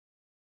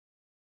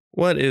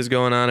What is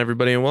going on,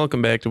 everybody, and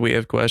welcome back to We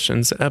Have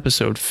Questions,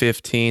 episode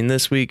 15.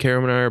 This week,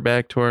 Karen and I are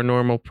back to our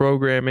normal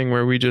programming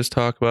where we just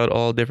talk about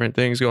all different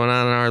things going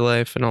on in our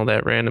life and all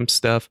that random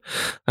stuff.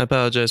 I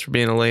apologize for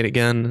being late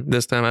again.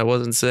 This time I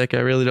wasn't sick. I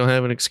really don't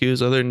have an excuse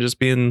other than just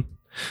being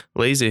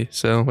lazy.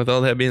 So with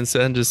all that being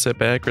said, just sit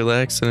back,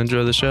 relax, and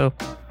enjoy the show.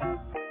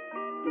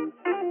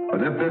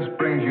 But if this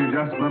brings you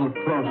just a little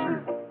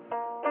closer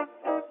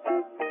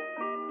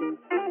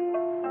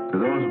to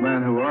those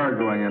men who are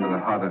going into the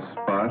hottest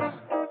spots,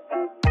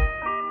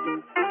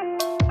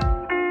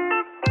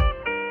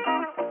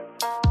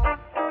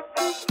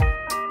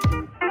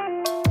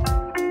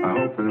 I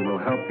hope that it will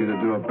help you to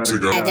do a better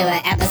job. I do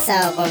an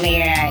episode when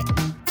we are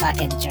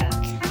fucking drunk.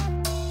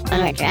 When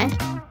we're drunk?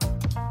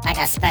 Like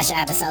a special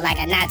episode, like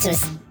a not too...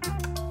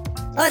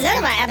 Well, none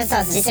of my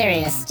episodes are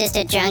serious. Just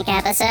a drunk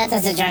episode?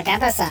 Just a drunk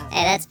episode.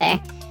 Hey, that's fair.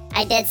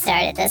 I did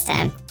start it this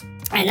time.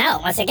 I know.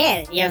 Once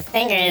again, your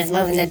finger is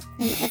moving the...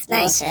 That's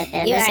nice. Bullshit,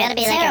 dude. There's gotta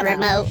be like a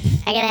remote.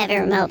 I gotta have a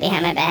remote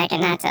behind my back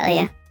and not tell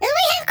you. We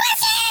have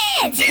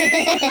questions!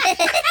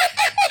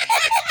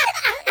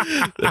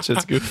 That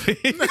shit's goofy.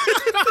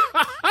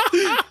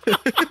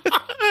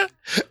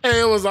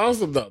 Hey, it was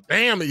awesome though.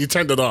 Damn it, you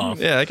turned it off.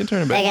 Yeah, I can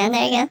turn it back. Again,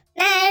 there you go.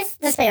 Nice.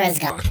 The spirit's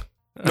gone.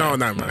 No,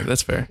 not mine.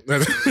 That's fair.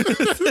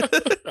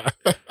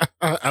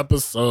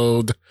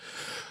 Episode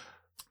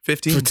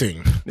 15?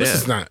 15. This Yeah.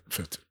 is not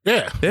 15.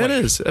 Yeah. Yeah, wait.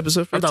 it is.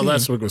 Episode 15. I thought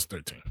last week was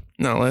 13.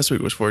 No, last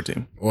week was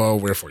 14. Well,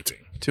 we're 14.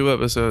 2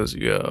 episodes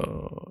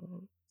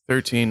ago,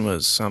 13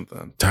 was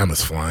something. Time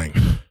is flying.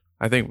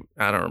 I don't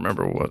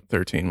remember what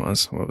 13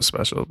 was, what was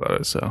special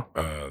about it, so.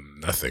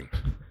 Nothing.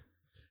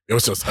 It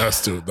was just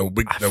us two. The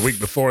week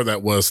before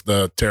that was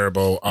the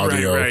terrible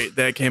audio. Right.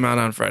 That came out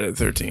on Friday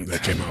the 13th.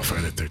 That came out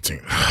Friday the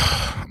 13th.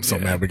 I'm so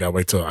mad we got to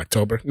wait till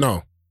October.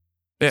 No.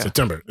 Yeah.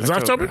 September. Is it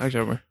October?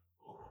 October.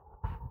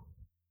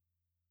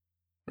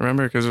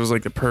 Remember? Because it was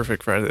like the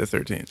perfect Friday the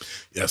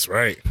 13th. That's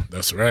right.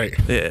 That's right.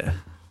 Yeah.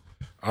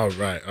 All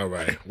right.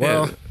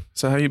 Well, Yeah.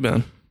 So how you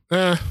been?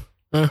 I'm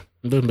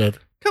doing better.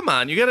 Come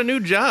on, you got a new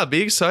job. Be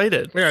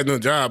excited. We got a new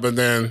job, and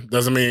then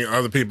doesn't mean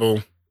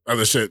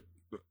other shit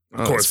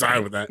Oh,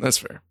 coincide with that. That's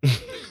fair. I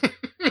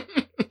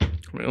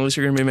mean, at least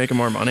you're going to be making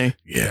more money.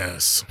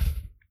 Yes.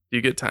 Do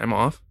you get time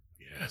off?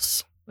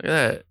 Yes. Look at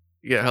that.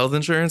 You get health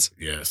insurance?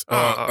 Yes.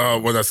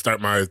 When I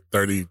start my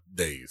 30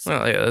 days.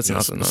 Well, yeah, that's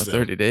Yes, nothing. Though. still.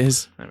 30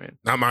 days. I mean,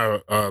 Not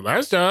my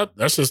last job.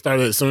 That should start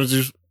as soon as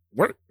you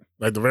work.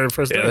 Like the very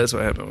first yeah, day. that's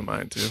what happened with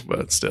mine too.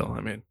 But still,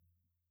 I mean,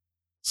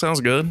 sounds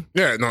good.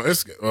 Yeah, no,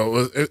 it's good.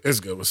 Well, it's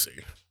good. We'll see.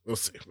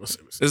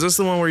 Is this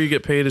the one where you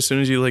get paid as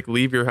soon as you like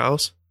leave your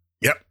house?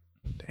 Yep.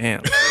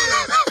 Damn.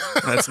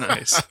 That's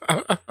nice.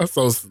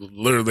 So it's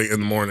literally in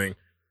the morning.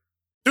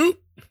 Doop.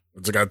 I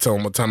just got to tell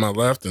them what time I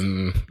left,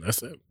 and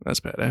that's it. That's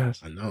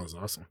badass. I know. It's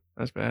awesome.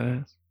 That's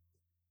badass.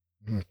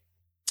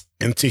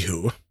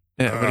 Anywho.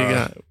 Yeah, what do you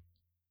got?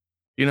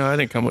 You know, I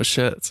didn't come with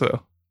shit,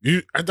 so.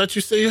 I thought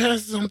you said you had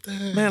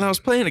something. Man, I was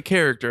playing a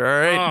character, all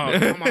right?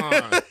 Oh, come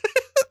on.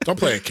 Don't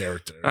play a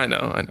character. I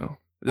know.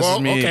 This Well,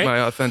 is me, okay. my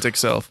authentic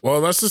self.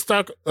 Well, let's just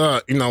talk.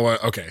 You know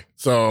what? Okay.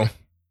 So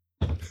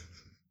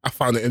I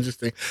found it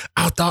interesting.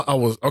 I thought I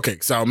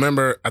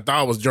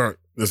was drunk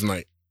this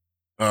night.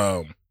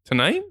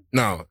 Tonight?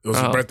 No, it was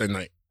a birthday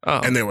night. Oh.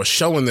 And they were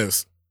showing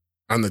this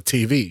on the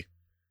TV.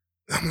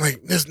 I'm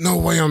like, there's no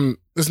way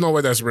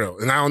that's real.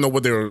 And I don't know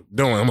what they were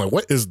doing. I'm like,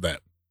 what is that?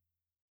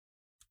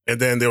 And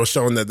then they were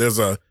showing that there's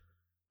a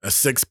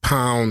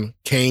 6-pound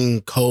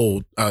cane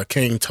toad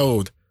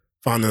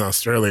found in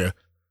Australia.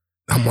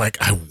 I'm like,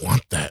 I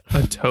want that.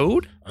 A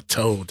toad? A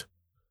toad.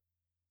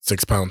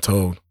 6-pound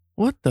toad.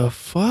 What the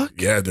fuck?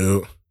 Yeah,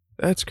 dude.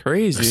 That's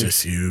crazy. That's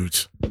just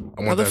huge. I want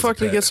How the that as a fuck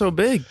did it pet. get so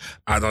big?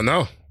 I don't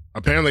know.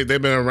 Apparently,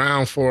 they've been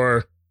around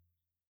for,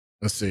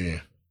 let's see,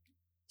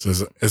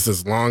 it's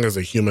as long as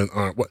a human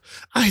arm. What?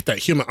 I hate that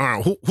human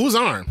arm. Whose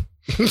arm?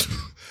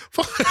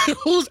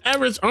 Whose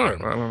average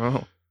arm? I don't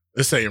know.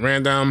 Let's say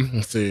random.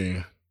 Let's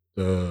see.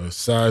 The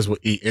size will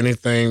eat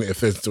anything that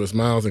fits into its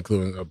mouth,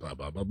 including blah,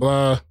 blah, blah,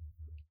 blah.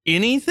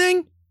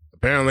 Anything?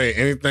 Apparently,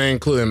 anything,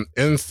 including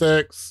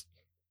insects,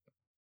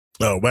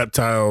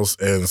 reptiles,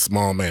 and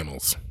small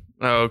mammals.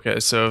 Oh, okay.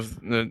 So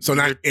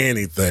Not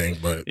anything,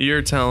 but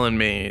you're telling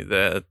me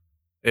that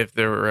if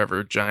there were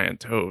ever giant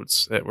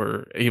toads that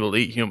were able to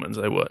eat humans,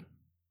 they would.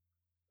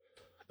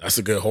 that's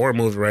a good horror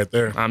movie right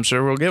there. I'm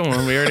sure we'll get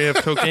one. We already have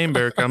Cocaine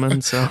Bear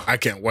coming, so. I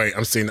can't wait.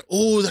 I'm seeing it.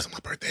 Oh, that's my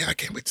birthday. I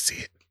can't wait to see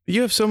it.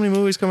 You have so many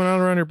movies coming out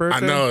around your birthday.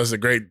 I know it's a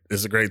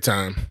great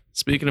time.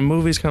 Speaking of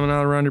movies coming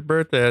out around your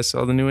birthday, I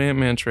saw the new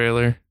Ant-Man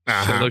trailer.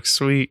 Uh-huh. It looks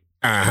sweet.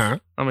 Uh-huh.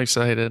 I'm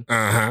excited.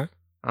 Uh-huh.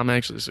 I'm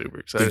actually super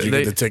excited. Did you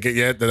get the ticket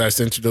yet that I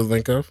sent you the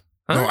link of?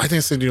 Huh? No, I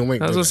didn't send you a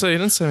link. I was did going to say, you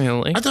didn't send me a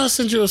link. I thought I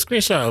sent you a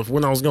screenshot of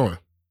when I was going.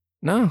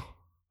 No.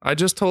 I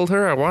just told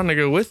her I wanted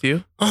to go with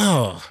you.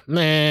 Oh,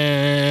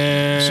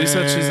 man. She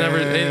said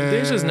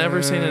Deja's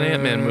never seen an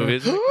Ant-Man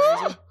movie.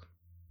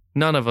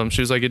 None of them.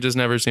 She was like, it just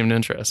never seemed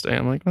interesting.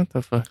 I'm like, what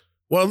the fuck?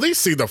 Well, at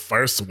least see the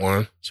first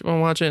one. She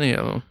won't watch any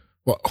of them.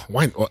 Well,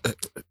 why?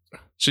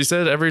 She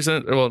said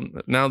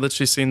now that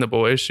she's seen The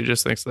Boys, she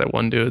just thinks that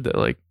one dude that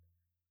like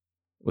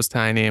was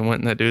tiny and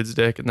went in that dude's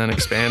dick and then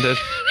expanded.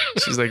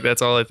 She's like,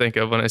 that's all I think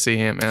of when I see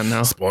Ant-Man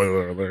now.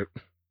 Spoiler alert.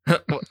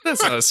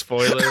 That's not a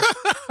spoiler.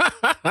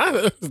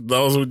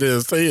 Those who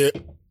didn't see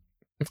it.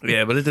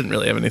 Yeah, but it didn't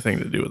really have anything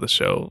to do with the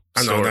show.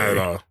 I know, not at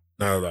all.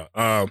 Not at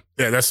all.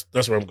 Yeah, that's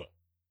where I'm going.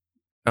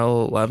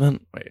 L11?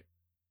 Wait. Let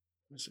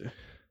me see.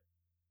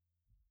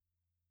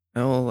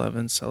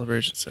 L11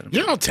 Celebration Cinema.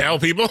 You don't tell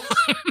people.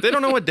 They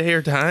don't know what day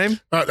or time.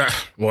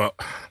 Well,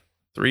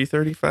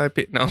 3:35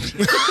 p.m. No.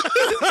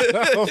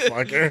 Oh,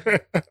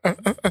 fucker.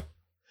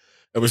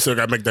 And we still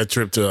got to make that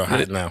trip to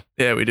Hot Now.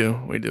 Yeah, we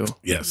do. We do.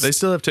 Yes. They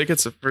still have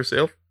tickets for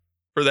sale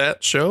for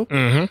that show.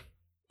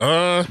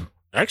 Mm-hmm.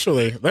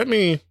 Actually, let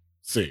me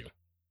see.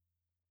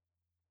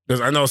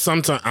 Because I know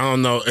sometimes, I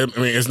don't know. I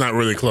mean, it's not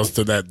really close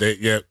to that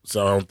date yet,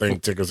 so I don't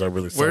think tickets are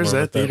really selling. Where's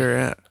that theater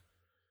at?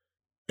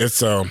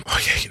 It's oh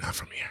yeah, you're not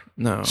from here.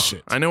 No,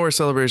 shit. I know where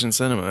Celebration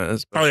Cinema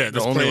is. Oh yeah,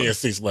 there's plenty of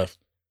seats left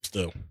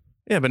still.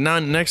 Yeah, but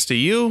not next to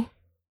you.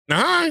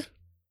 Nah,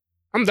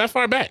 I'm that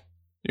far back.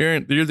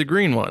 You're the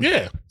green one.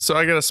 Yeah. So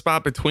I got a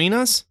spot between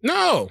us.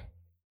 No,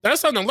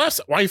 that's on the left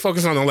side. Why you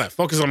focus on the left?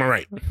 Focus on my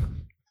right.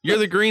 You're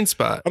the green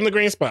spot. I'm the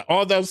green spot.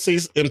 All those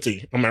seats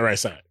empty on my right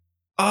side.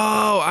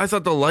 Oh, I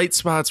thought the light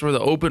spots were the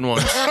open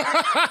ones.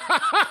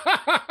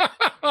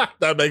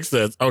 That makes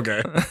sense.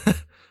 Okay.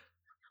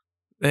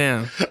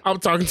 Damn. I'm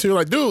talking to you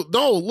like, dude,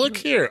 no, look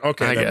here.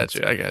 Okay. I got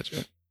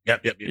you.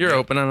 Yep. You're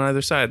open on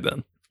either side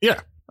then.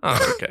 Yeah.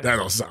 Oh, okay. That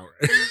don't sound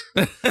right.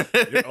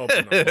 You're open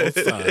on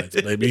both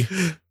sides, baby.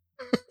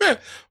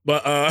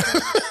 But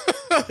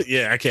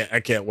yeah, I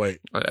can't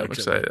wait. I'm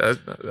excited.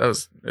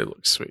 It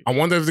looks sweet. I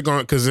wonder if they're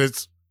going,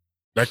 because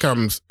that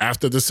comes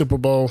after the Super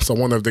Bowl, so I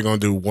wonder if they're going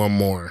to do one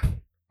more.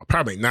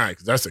 Probably not,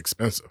 because that's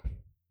expensive.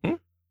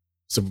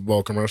 Super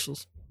Bowl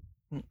commercials.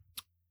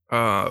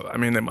 I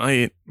mean, they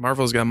might.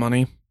 Marvel's got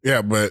money.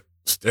 Yeah, but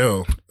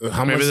still,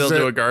 how much? Maybe they'll is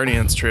do it? A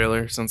Guardians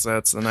trailer since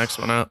that's the next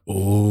one up.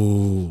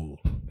 Ooh,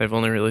 They've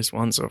only released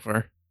one so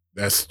far.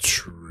 that's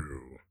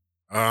true.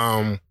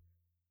 Speaking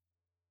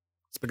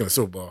of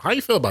Super Bowl, how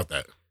you feel about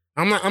that?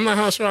 I'm not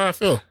how sure how I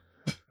feel.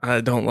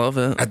 I don't love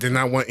it. I did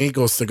not want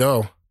Eagles to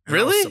go. And I was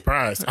Really?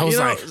 surprised. I was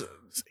like,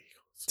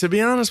 to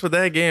be honest with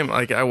that game,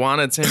 like I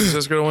wanted San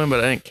Francisco to win,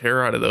 but I didn't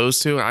care out of those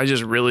two. I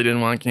just really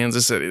didn't want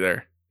Kansas City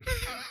there.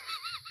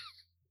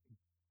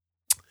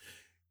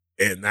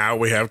 and now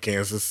we have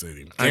Kansas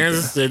City.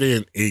 Kansas City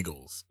and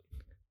Eagles.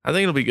 I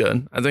think it'll be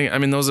good. I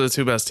mean, those are the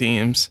two best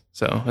teams,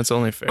 so it's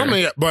only fair. I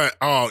mean, but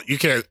you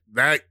can't.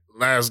 That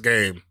last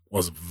game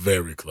was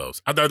very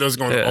close. I thought it was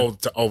going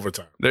to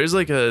overtime. There's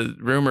like a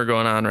rumor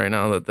going on right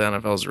now that the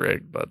NFL's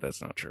rigged, but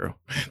that's not true.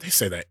 Man, they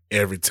say that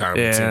every time.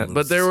 Yeah,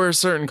 but there were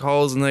certain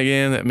calls in the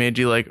game that made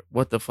you like,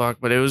 what the fuck?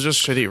 But it was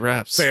just shitty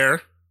refs.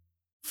 Fair.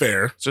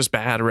 It's just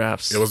bad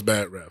refs. It was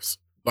bad refs.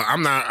 But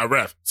I'm not a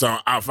ref, so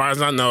as far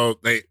as I know,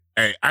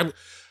 I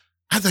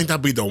think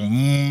that'd be the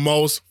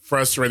most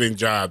frustrating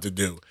job to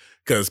do,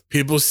 because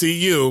people see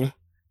you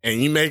and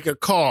you make a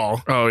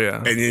call. Oh yeah,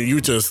 and then you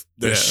just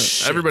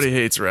everybody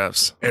hates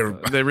refs.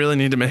 Everybody. They really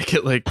need to make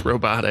it like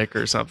robotic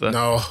or something.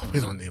 No, we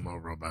don't need more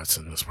robots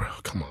in this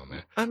world. Come on,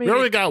 man. I mean, we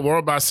already got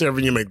robots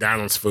serving you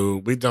McDonald's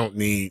food. We don't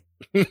need.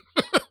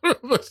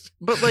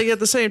 But like at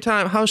the same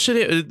time, how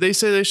shitty? They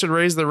say they should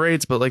raise the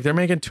rates, but like they're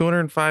making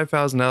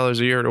 $205,000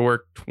 a year to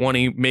work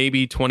 20,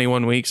 maybe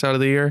 21 weeks out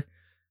of the year.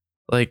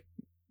 Like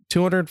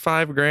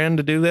 $205,000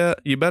 to do that.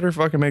 You better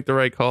fucking make the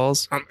right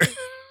calls.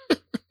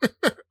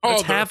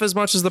 That's half as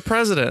much as the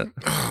president.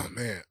 Oh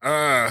man.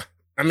 I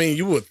mean,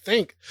 you would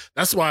think.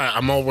 That's why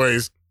I'm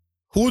always.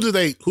 Who do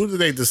they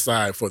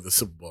decide for the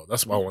Super Bowl?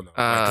 That's what I want to know.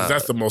 Because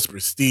that's the most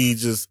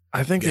prestigious.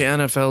 I think the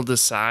NFL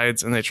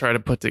decides, and they try to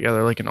put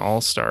together like an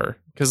all-star.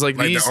 Because like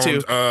these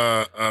two,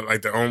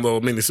 like their own little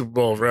mini Super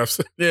Bowl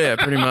refs. Yeah,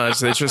 pretty much.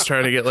 They just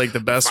try to get like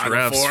the best Final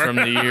refs four. from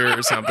the year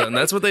or something.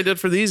 That's what they did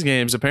for these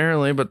games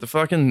apparently. But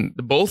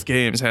both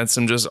games had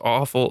some just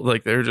awful.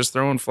 Like they're just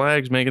throwing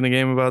flags, making the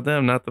game about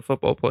them, not the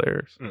football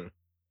players.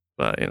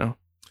 But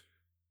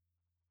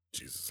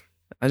Jesus.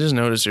 I just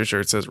noticed your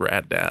shirt says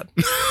 "Rad Dad."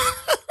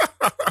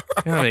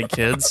 You have any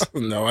kids?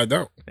 No, I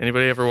don't.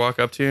 Anybody ever walk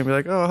up to you and be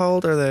like, "Oh, how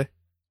old are they?"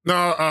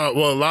 No,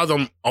 well, a lot of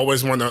them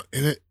always want to,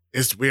 and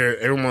it's weird.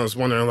 Everyone's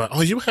wondering, like,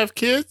 "Oh, you have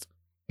kids?"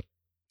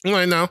 I'm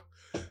like, no,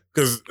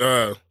 because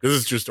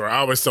it's a true story. I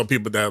always tell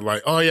people that,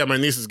 like, "Oh yeah, my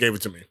nieces gave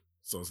it to me,"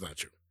 so it's not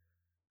true.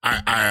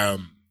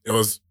 It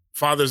was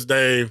Father's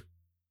Day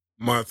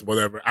month,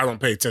 whatever. I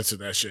don't pay attention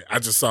to that shit. I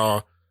just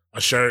saw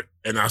a shirt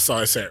and I saw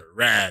it said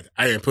 "Rad."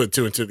 I didn't put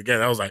two and two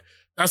together. I was like,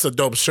 "That's a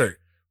dope shirt."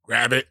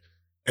 Grab it,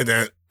 and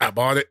then I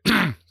bought it.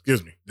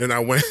 Excuse me. Then I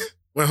went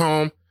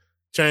home,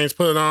 changed,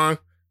 put it on,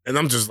 and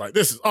I'm just like,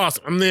 "This is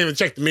awesome." I didn't even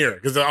check the mirror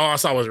because all I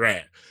saw was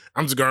 "Rad."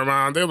 I'm just going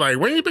around. They're like,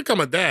 "When you become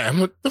a dad?"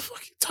 I'm like, "The fuck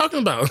are you talking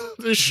about?"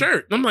 This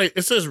shirt. And I'm like,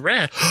 "It says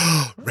Rad."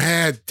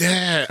 Rad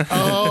Dad.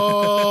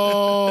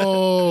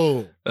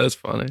 Oh. That's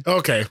funny.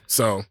 Okay,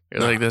 so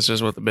You're like, that's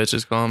just what the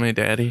bitches call me,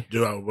 Daddy.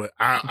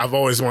 I've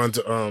always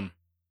wanted to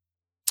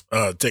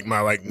take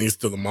my like niece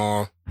to the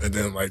mall and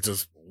then like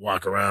just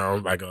walk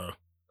around like a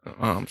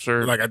I'm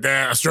sure. like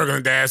a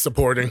struggling dad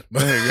supporting.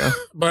 There you go.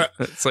 But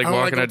It's like I don't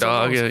walking like a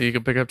dog. those. Yeah, you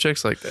can pick up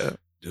chicks like that.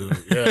 dude,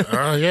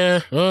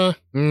 yeah,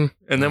 And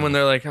then when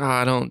they're like, "Oh,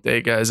 I don't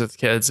date guys with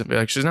kids," and be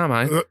like, "She's not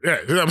mine." yeah.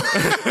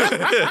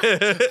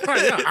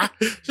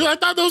 I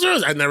thought those were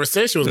hers. I never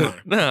said she was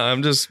mine. No,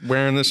 I'm just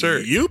wearing the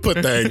shirt. You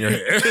put that in your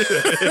head.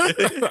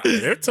 I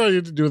didn't tell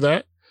you to do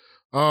that.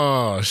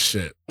 Oh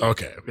shit.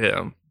 Okay.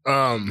 Yeah,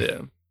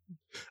 yeah.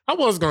 I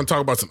was gonna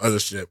talk about some other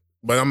shit,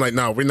 but I'm like,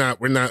 no, we're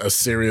not a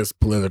serious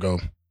political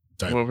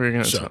type. What were you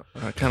gonna show. talk?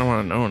 I kind of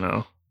want to know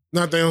now.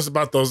 Nothing else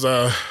about those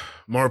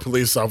more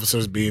police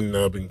officers beating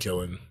up and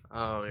killing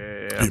Oh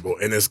yeah. people,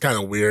 and it's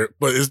kind of weird.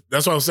 But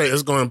that's what I'm saying.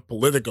 It's going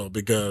political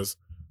because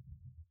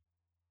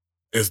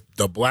it's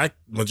the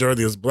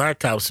majority is black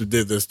cops who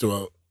did this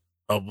to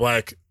a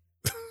black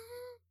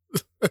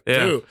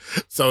Yeah. dude.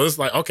 So it's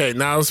like, okay,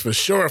 now it's for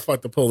sure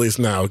fuck the police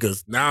now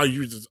because now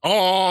you just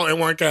all in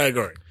one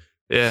category.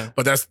 Yeah.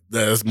 But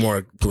that's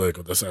more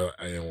political. That's how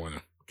I didn't want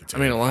to. I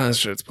mean, a lot of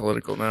shit's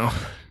political now.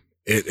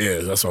 It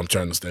is. That's why I'm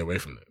trying to stay away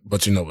from it.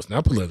 But you know what's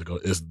not political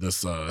is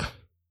this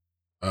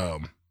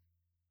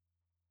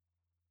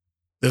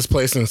this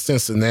place in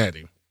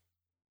Cincinnati.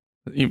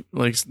 You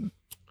like?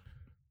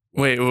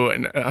 Wait.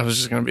 I was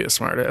just gonna be a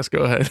smart ass.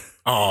 Go ahead.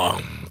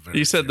 Oh,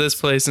 You said this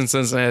place in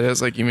Cincinnati. I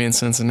was like, you mean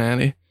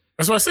Cincinnati?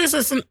 That's what I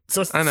say.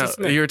 I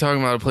know you were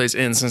talking about a place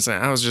in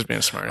Cincinnati. I was just being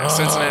a smart ass.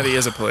 Cincinnati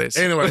is a place.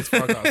 Anyways,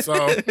 fuck off.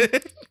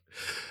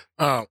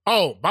 So,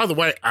 by the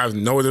way, I've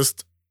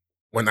noticed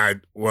when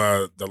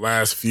the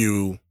last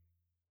few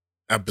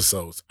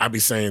episodes, I be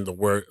saying the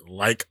word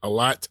like a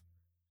lot.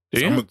 Do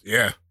So you?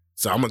 yeah.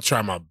 So I'm gonna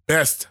try my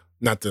best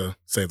not to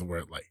say the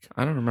word like.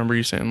 I don't remember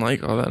you saying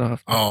like all that often.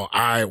 Oh,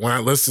 when I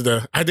listened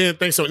to, I didn't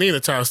think so neither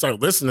until I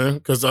started listening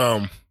because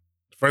a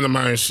friend of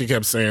mine, she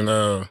kept saying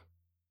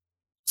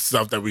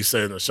stuff that we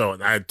said in the show,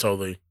 and I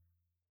totally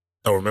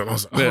don't remember. I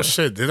was like, oh Yeah.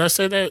 shit, did I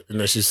say that? And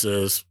then she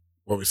says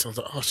what we said. I was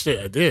like, oh shit,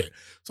 I did.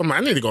 So I'm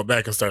like, I need to go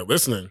back and start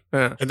listening.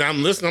 Yeah. And then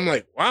I'm listening. I'm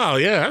like, wow,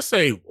 yeah, I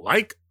say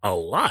like a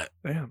lot.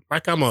 Damn.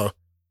 Like I'm a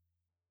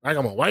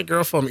white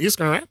girl from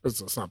Eastern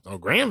Rapids or something, or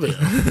Granville.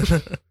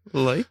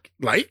 Like?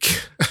 like.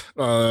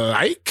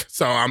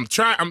 So I'm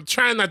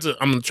trying not to.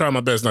 I'm gonna try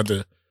my best not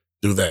to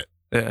do that.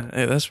 Yeah.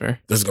 Hey, that's fair.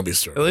 This is gonna be At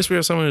straight. least we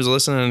have someone who's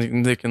listening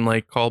and they can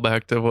like call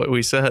back to what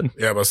we said.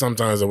 Yeah, but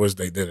sometimes I wish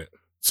they didn't.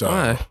 So,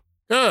 Why?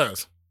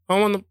 Cause I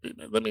want to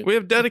let me We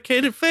have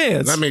dedicated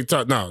fans. let me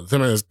talk. No,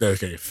 Tim is a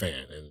dedicated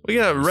fan. And We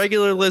got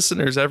regular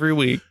listeners every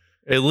week.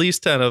 At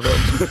least 10 of them.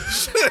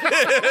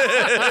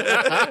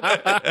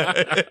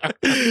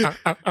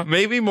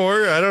 Maybe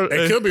more. I don't.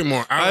 It could be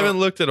more. I haven't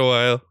looked in a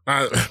while.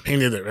 Me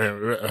neither.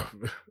 Man.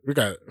 We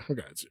got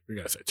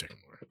to start checking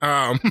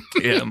more.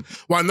 Yeah.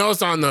 Well, I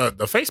noticed on the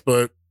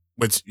Facebook,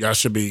 which y'all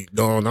should be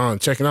going on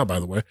checking out. By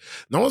the way,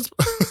 no one's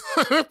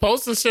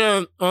posting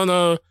shit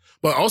on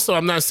but also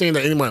I'm not seeing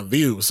that anyone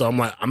views. So I'm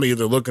like, I'm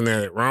either looking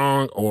at it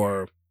wrong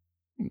or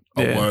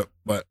Yeah. what.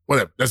 But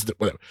whatever. That's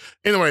whatever.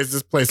 Anyways,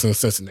 this place in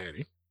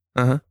Cincinnati.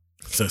 Uh-huh.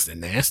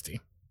 Cincinnati.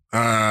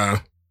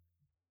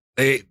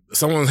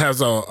 Someone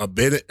has a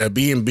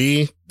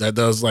B&B that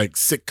does like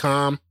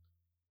sitcom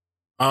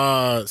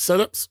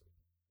setups.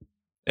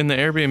 In the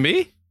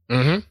Airbnb?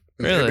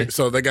 Mm-hmm. Really?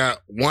 So they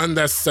got one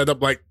that's set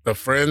up like the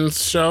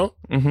Friends show,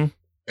 Mm-hmm.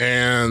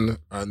 and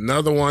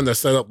another one that's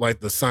set up like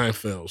the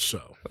Seinfeld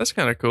show. That's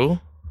kind of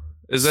cool.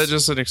 Is that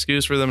just an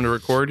excuse for them to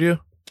record you?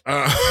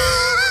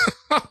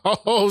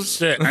 Oh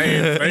shit! I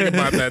didn't think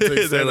about that. Till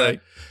you said that.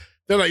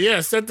 They're like,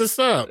 yeah, set this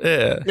up.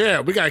 Yeah.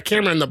 Yeah, we got a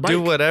camera in the bike.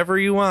 Do whatever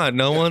you want.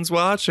 No one's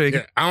watching.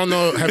 Yeah, I don't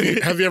know.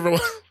 Have you ever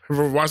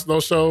watched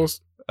those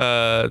shows?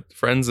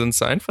 Friends and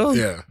Seinfeld?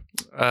 Yeah.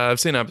 I've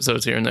seen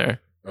episodes here and there.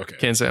 Okay.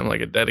 Can't say I'm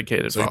like a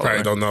dedicated So you follower.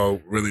 probably don't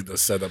know really the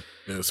setup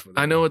is for that.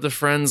 I know what the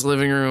Friends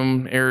living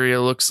room area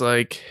looks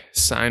like.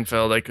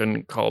 Seinfeld, I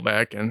couldn't call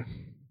back and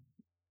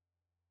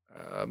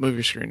move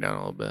your screen down a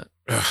little bit.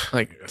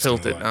 Like That's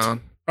tilt a it lot.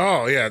 down.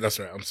 Oh yeah, that's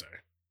right. I'm sorry.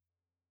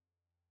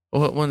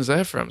 What one's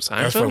that from? Seinfeld?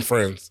 That's from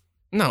Friends.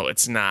 No,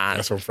 it's not.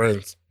 That's from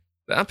Friends.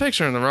 I'm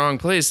picturing the wrong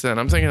place then.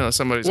 I'm thinking of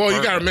somebody's Well, you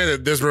got to apartment. admit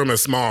it. This room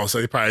is small, so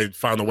you probably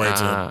found a way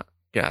to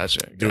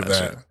Gotcha. do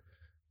that.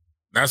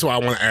 That's why I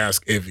want to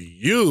ask if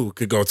you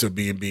could go to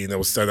B&B and it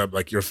was set up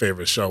like your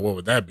favorite show. What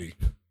would that be?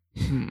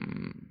 I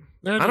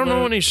don't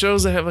know any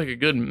shows that have like a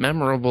good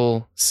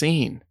memorable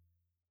scene.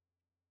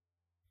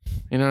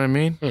 You know what I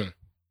mean?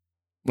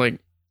 Like,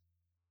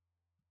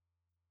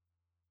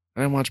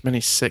 I didn't watch many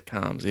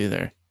sitcoms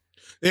either.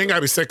 It ain't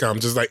gotta be sitcom,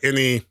 just like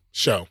any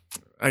show.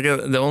 I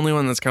get the only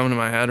one that's coming to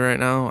my head right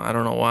now. I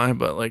don't know why,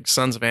 but like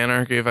Sons of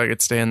Anarchy. If I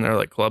could stay in their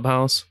like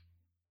clubhouse,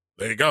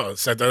 There you go.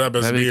 Set that up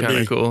as that'd be B&B. kind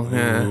of cool.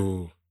 Yeah,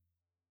 Ooh.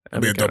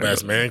 That'd be a dope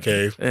ass man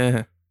cave.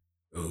 Yeah,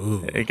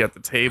 Ooh. you got the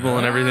table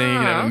and everything. You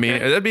can have a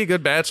meeting. That'd be a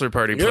good bachelor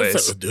party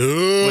place Dude.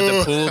 with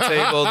the pool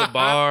table, the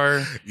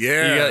bar.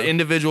 Yeah. You got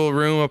individual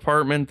room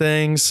apartment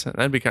things.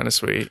 That'd be kind of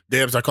sweet.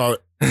 Dibs, I call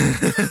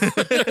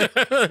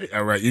it.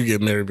 All right, you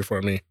get married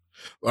before me.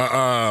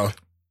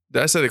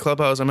 Did I say the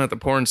clubhouse? I'm at the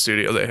porn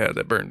studio they had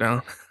that burned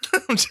down.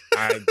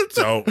 I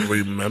don't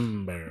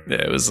remember. Yeah,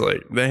 it was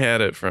like they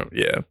had it from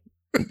it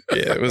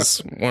was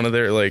one of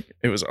their like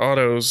it was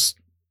Otto's.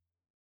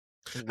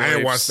 I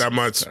didn't watch that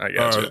much I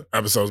gotcha.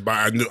 episodes, but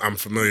I'm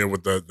familiar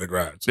with the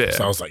garage. Yeah.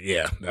 So I was like,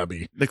 yeah,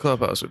 the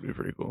clubhouse would be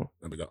pretty cool.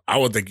 that'd be dope. I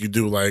would think you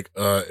do like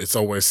It's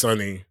Always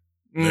Sunny,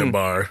 their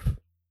bar.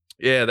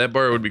 Yeah, that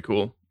bar would be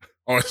cool.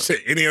 Or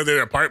shit, any of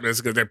their apartments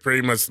because they're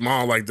pretty much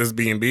small like this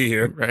B&B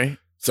here. Right.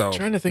 So I'm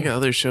trying to think of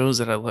other shows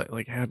that I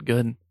like had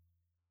good.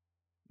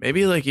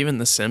 Maybe like even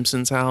The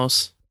Simpsons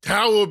house.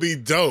 that would be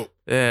dope.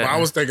 Yeah. But I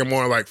was thinking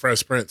more like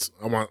Fresh Prince.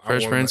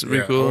 Fresh Prince would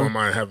be cool. I wouldn't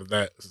mind having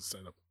that as a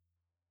setup.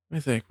 Let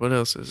me think. What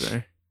else is there?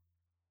 I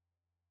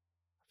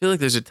feel like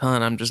there's a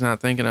ton. I'm just not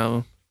thinking of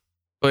them.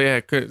 But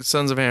yeah,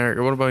 Sons of Anarchy.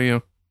 What about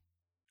you?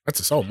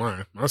 That's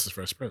mine. Mine's is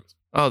Fresh Prince.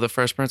 Oh, the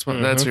Fresh Prince one.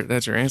 Mhm.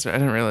 That's your answer. I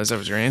didn't realize that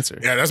was your answer.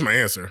 Yeah, that's my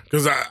answer.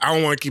 Because I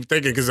don't want to keep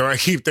thinking. Because if I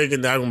keep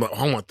thinking that, I'm like,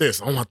 oh, I want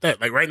this. I want that.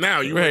 Like right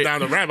now, you went Right. down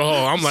the rabbit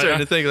hole. I'm like, starting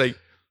to think like,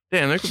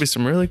 damn, there could be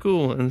some really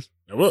cool ones.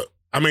 Well,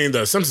 I mean,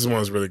 the Simpsons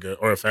one is really good.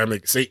 Or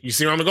Family. See, you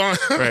see where I'm going?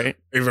 Right.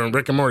 Even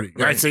Rick and Morty.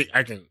 Right.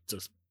 I can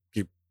just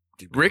keep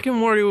Rick and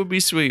Morty would be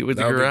sweet with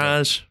That the would be dope.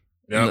 garage.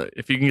 Yeah. And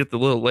if you can get the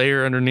little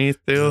layer underneath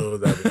too. Oh,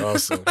 that'd be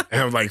awesome. And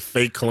have like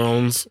fake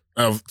clones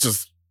of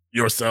just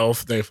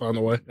yourself. They found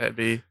a way. That'd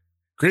be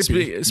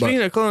Creepy.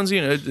 Speaking of clones,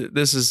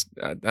 this is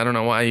I don't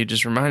know why you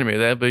just reminded me of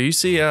that, but you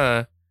see,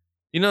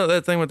 you know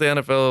that thing with the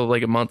NFL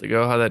like a month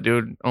ago, how that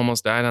dude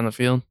almost died on the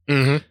field.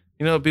 Mm-hmm.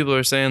 You know, people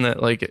are saying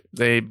that like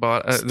they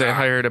Stop.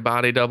 hired a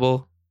body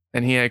double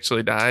and he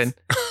actually died,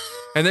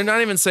 and they're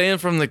not even saying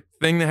from the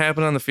thing that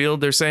happened on the field.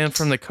 They're saying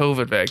from the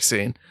COVID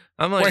vaccine.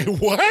 I'm like, Wait,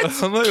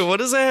 what? I'm like, what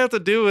does that have to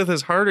do with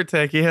his heart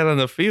attack he had on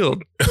the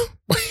field?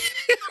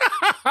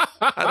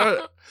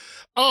 I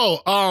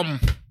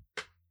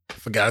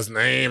forgot his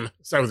name.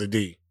 Start with a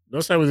D.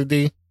 Don't start with a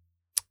D.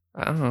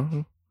 I don't know.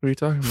 Who are you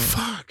talking about?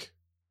 Fuck.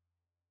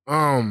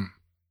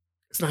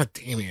 It's not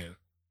Damien.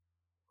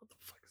 What the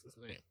fuck is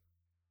his name?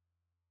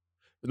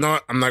 No,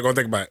 I'm not gonna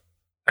think about it.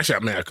 Actually, I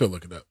mean, I could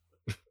look it up.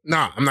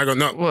 Nah, I'm not gonna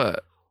know.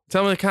 What?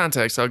 Tell me the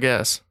context. I'll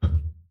guess.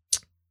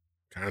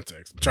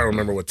 Context. I'm trying to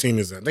remember what team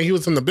he's in. I think he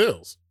was in the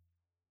Bills.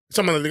 You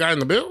talking about the guy in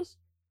the Bills?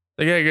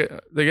 The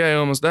guy who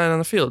almost died on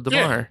the field.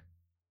 DeMar.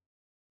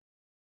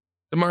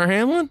 DeMar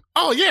Hamlin?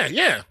 Oh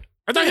yeah.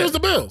 I thought he was the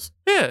Bills.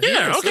 Yeah.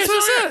 Yeah. Okay. That's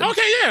what I said.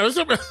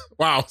 Okay. Yeah.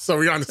 Wow. So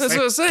we're on the That's same.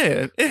 what I'm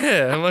saying.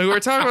 Yeah. I'm like, we're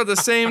talking about the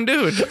same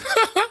dude.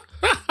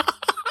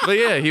 But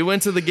yeah, he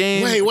went to the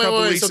game a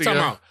couple weeks So ago. time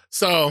out.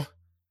 So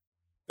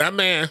that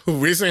man who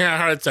recently had a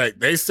heart attack,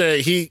 they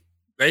say he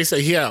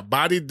had a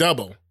body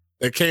double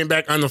that came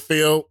back on the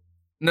field.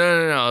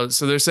 No.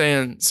 So they're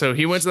saying, so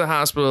he went to the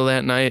hospital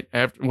that night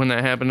after when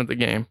that happened at the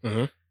game.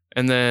 Mhm.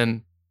 And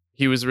then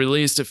he was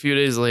released a few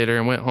days later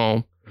and went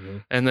home.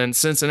 Mhm. And then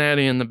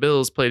Cincinnati and the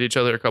Bills played each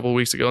other a couple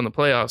weeks ago in the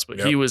playoffs, but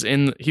Yep.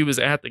 he was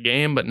at the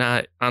game, but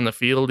not on the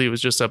field. He was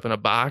just up in a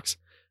box.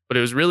 But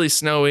it was really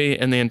snowy,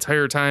 and the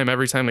entire time,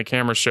 every time the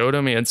camera showed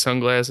him, he had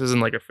sunglasses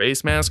and like a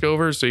face mask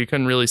over, so you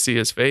couldn't really see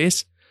his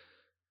face.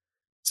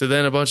 So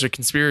then a bunch of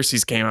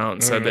conspiracies came out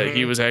and said that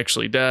he was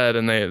actually dead,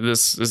 and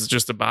this is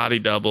just a body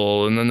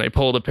double. And then they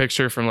pulled a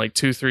picture from like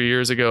 2-3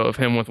 years ago of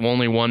him with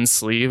only one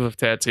sleeve of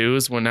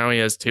tattoos, when now he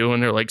has two,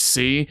 and they're like,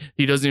 see,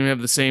 he doesn't even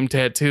have the same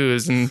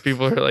tattoos. And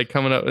people are like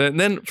coming up. And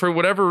then for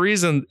whatever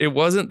reason, it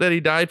wasn't that he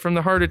died from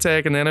the heart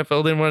attack and the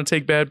NFL didn't want to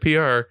take bad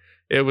PR.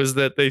 It was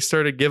that they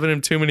started giving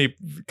him too many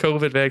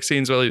COVID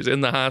vaccines while he was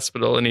in the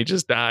hospital and he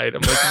just died.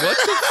 I'm like, what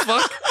the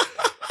fuck?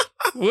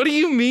 What do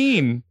you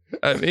mean?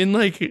 I mean,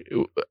 like,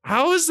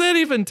 how is that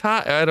even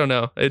taught? I don't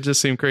know. It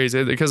just seemed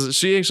crazy because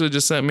she actually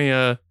just sent me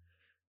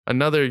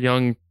another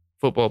young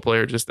football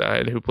player just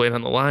died who played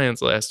on the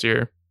Lions last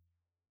year,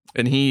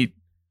 and he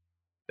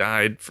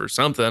died for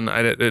something.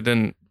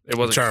 It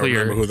wasn't Trying to clear.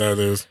 remember who that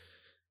is.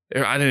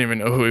 I didn't even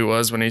know who he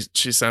was when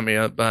she sent me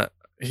up, but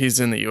he's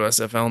in the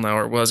USFL now,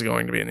 or was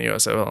going to be in the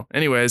USFL.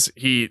 Anyways,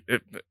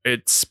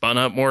 it spun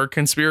up more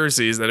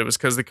conspiracies that it was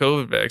because of the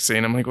COVID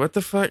vaccine. I'm like, what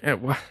the fuck?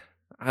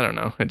 I don't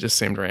know. It just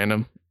seemed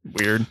random.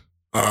 Weird.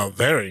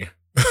 Very.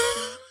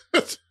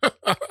 I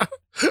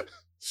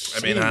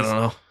mean, I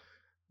don't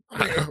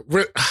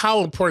know.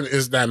 How important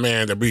is that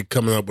man to be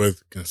coming up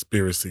with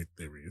conspiracy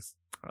theories?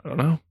 I don't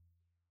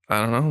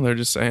know. They're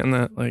just saying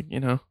that, like, you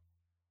know.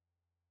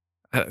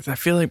 I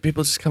feel like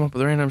people just come up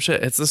with random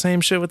shit. It's the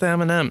same shit with the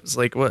M&Ms.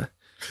 Like, what?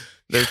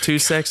 They're too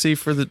sexy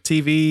for the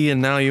TV,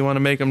 and now you want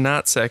to make them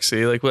not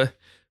sexy. Like, what?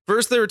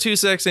 First they were too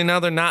sexy, now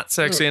they're not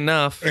sexy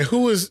enough. And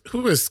who is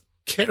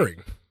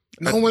caring?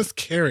 No one's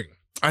caring.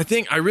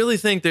 I really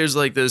think there's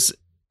like this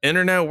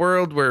internet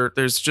world where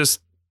there's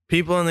just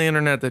people on the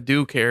internet that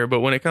do care, but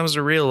when it comes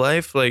to real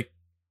life, like,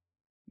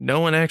 no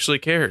one actually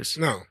cares.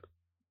 No.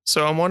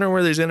 So I'm wondering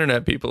where these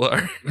internet people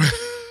are.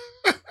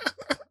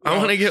 I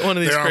want to get one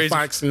of these They're crazy. on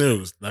Fox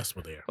News. That's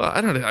what they are. Well,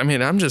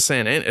 I'm just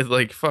saying,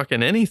 like,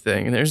 fucking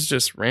anything. There's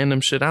just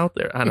random shit out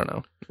there. I don't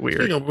know. Weird.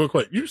 Speaking of, real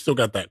quick, you still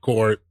got that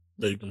cord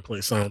that you can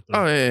play sound through.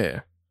 Oh, yeah.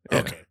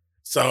 Okay.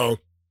 So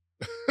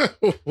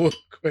Do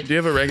you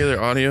have a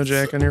regular audio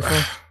jack on your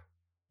phone?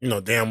 You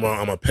know damn well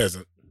I'm a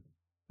peasant.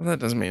 Well, that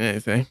doesn't mean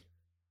anything.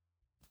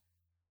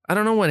 I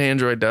don't know what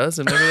Android does,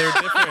 and maybe they're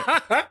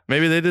different.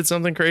 Maybe they did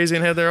something crazy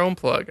and had their own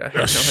plug. I have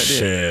no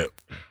idea. Shit.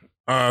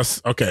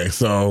 Okay,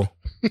 so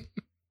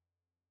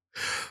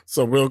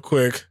real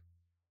quick,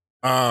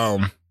 so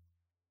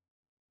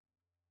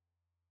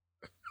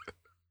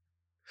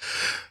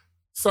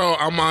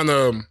I'm on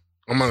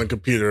a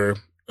computer.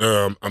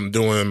 I'm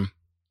doing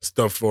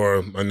stuff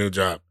for my new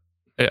job.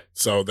 Yeah.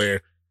 So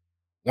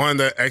one of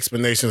the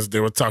explanations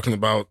they were talking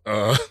about.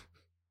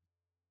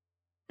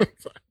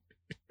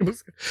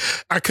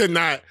 I could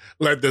not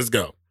let this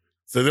go.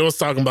 So they was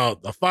talking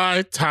about the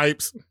 5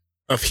 types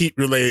of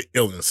heat-related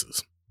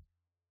illnesses.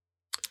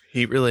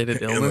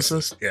 Heat-related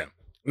illnesses? Yeah.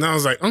 And I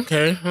was like,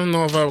 okay, I don't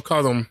know if I would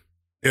call them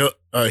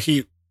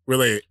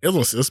heat-related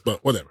illnesses,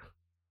 but whatever.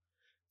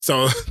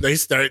 So they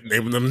started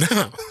naming them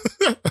now.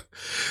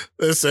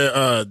 They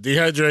said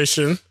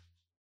dehydration,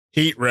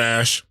 heat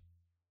rash,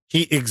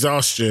 heat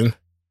exhaustion,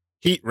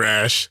 heat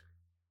rash,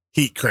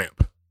 heat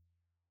cramp.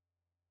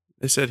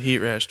 They said heat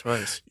rash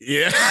twice.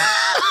 Yeah.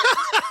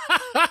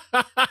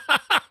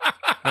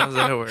 How does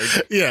that work?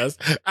 Yes.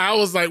 I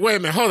was like, wait a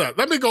minute, hold up.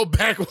 Let me go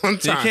back one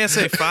time. You can't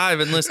say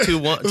 5 and list 2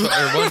 once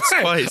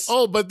twice.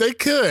 Oh, but they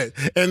could.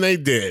 And they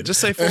did.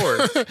 Just say 4.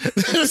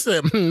 They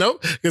said,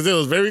 nope, because it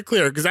was very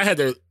clear, because I had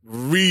to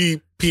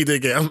repeat it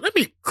again. Let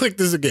me click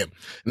this again.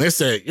 And they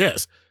said,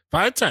 yes,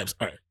 5 types.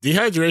 All right.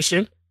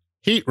 Dehydration,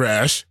 heat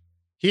rash,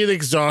 heat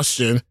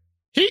exhaustion,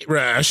 heat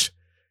rash,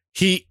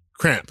 heat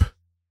cramp.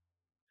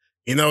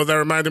 You know what that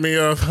reminded me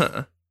of? Nice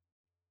one,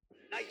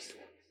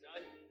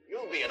 son.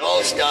 You'll be an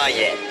all-star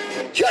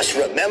yet. Just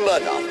remember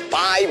the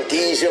 5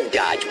 D's of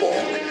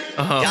dodgeball.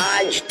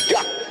 Dodge,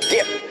 duck,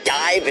 dip,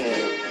 dive,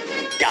 and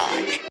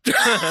dodge.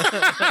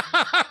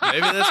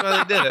 Maybe that's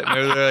why they did it.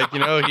 Maybe they're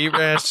like, heat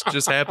rash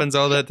just happens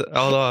all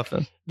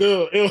often.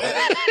 Dude,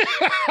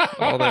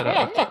 All that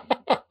often.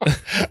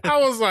 I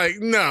was like,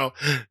 no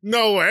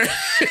way.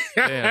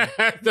 I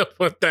had to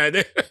put that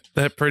in.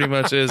 That pretty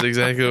much is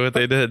exactly what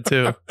they did,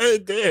 too.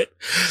 It did.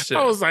 Shit.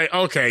 I was like,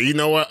 okay, you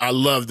know what? I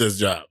love this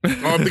job.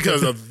 All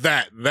because of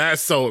that. That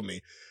sold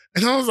me.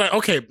 And I was like,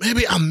 okay,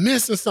 maybe I'm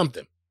missing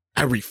something.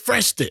 I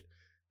refreshed it.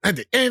 I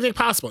did anything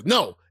possible.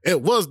 No,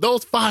 it was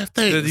those 5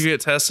 things. Did you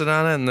get tested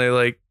on it and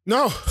they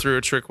no threw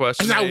a trick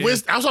question? And I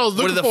was looking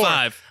what are the for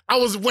 5? I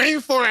was waiting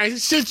for it. I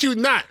shit you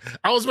not.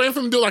 I was waiting for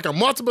him to do like a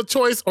multiple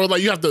choice, or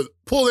like you have to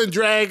pull and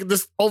drag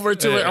this over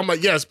to it. I'm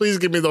like, yes, please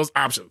give me those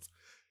options.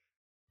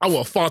 I will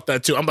have fought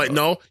that too. I'm like,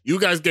 no, you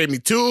guys gave me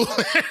 2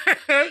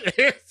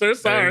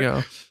 answers. Sorry. There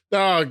you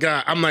Oh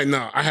God. I'm like,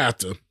 no, I have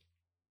to.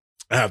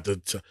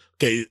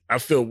 Okay, I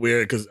feel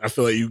weird because I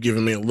feel like you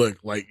giving me a look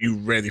like you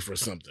ready for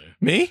something.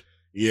 Me?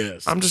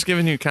 Yes. I'm just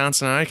giving you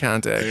constant eye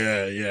contact.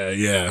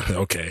 Yeah.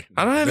 Okay.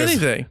 I don't have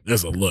anything.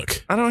 There's a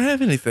look. I don't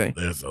have anything.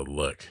 There's a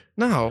look.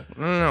 No.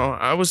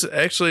 I was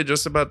actually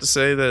just about to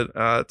say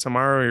that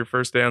tomorrow, your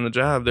first day on the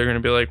job, they're going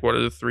to be like, what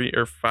are the 3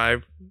 or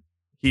 5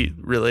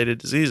 heat-related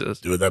diseases?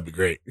 Dude, that'd be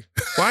great.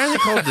 Why are they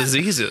called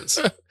diseases?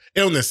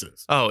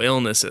 Illnesses. Oh,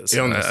 illnesses.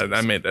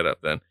 I made that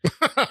up then.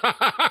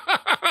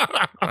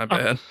 My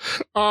bad.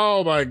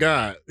 Oh my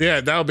God.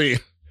 Yeah, that'll be.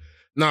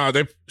 No,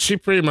 she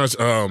pretty much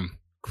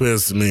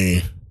quizzed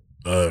me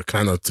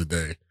kind of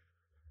today,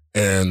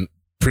 and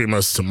pretty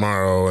much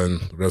tomorrow and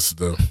the rest of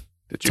the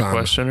Did you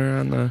question her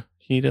on the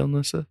heat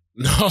illnesses?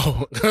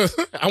 No.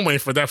 I'm waiting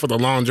for that for the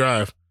long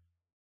drive.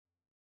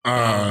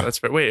 That's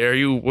fair. Wait, are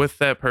you with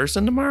that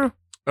person tomorrow?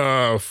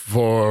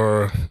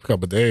 For a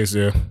couple of days,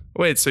 yeah.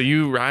 Wait, so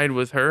you ride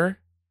with her?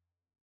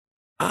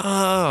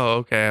 Oh,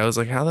 okay. I was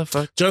like, how the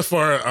fuck? Just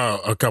for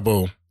a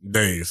couple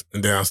days,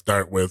 and then I'll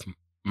start with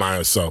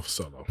myself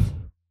solo.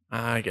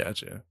 I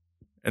gotcha.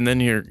 And then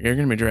you're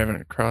gonna be driving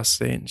across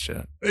state and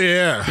shit.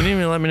 Yeah. You didn't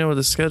even let me know what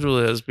the schedule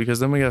is, because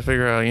then we gotta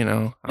figure out,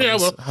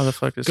 how the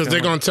fuck is. Because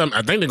they're gonna tell me.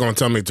 I think they're gonna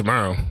tell me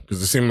tomorrow,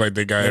 because it seemed like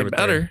they got everything.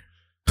 Better.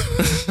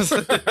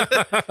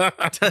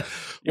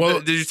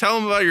 Well, did you tell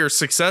them about your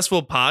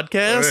successful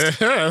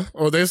podcast? Yeah.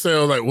 Well, they said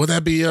like, would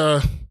that be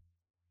okay?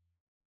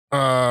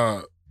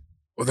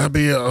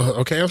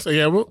 I'm saying,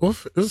 yeah, we'll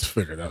let's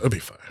figure it out. It'll be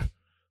fine.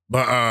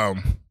 But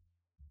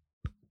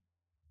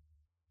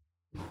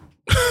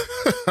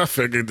I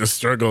figured the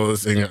struggle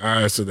is in your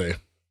eyes today.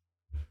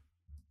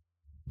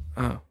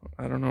 Oh,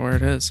 I don't know where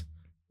it is.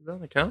 Is it on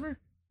the counter?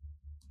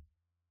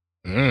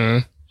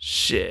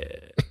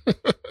 Shit.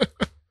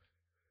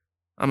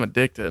 I'm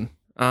addicted.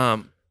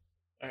 All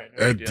right,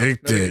 no big deal.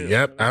 Addicted.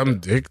 Yep, I'm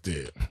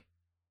addicted.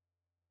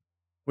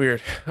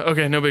 Weird.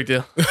 Okay, no big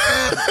deal.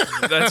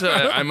 That's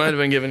I might have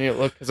been giving you a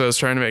look because I was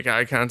trying to make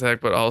eye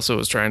contact, but also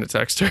was trying to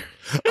text her.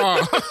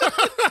 Oh.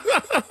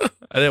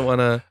 I didn't want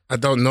to. I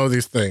don't know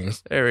these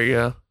things. There we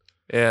go.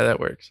 Yeah, that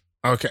works.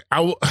 Okay,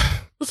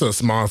 this is a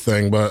small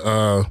thing, but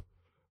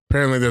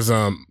apparently there's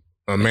a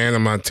man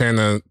in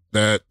Montana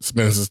that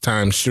spends his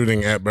time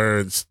shooting at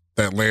birds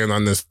that land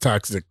on this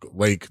toxic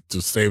lake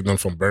to save them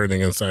from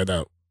burning inside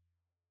out.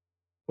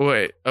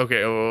 Wait.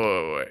 Okay.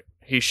 Wait.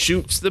 He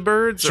shoots the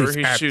birds or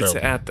he shoots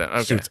at them?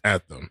 Okay. Shoots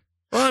at them.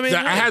 Well, I mean,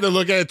 I had to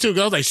look at it too. 'Cause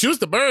I was like, shoots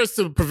the birds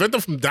to prevent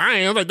them from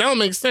dying. I was like, that don't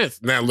make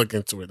sense. Now I look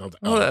into it. I was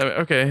like, well,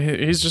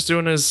 okay. He's just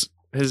doing his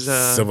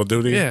civil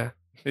duty. Yeah,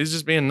 he's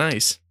just being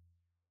nice.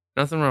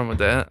 Nothing wrong with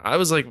that. I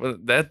was like, well,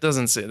 that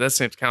seems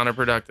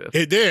counterproductive.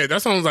 It did.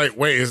 That's why I was like,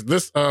 wait, is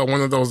this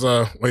one of those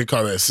what do you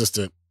call that?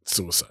 Assisted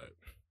suicide.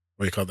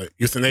 What do you call that?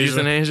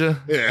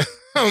 Euthanasia? Yeah.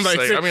 I'm like,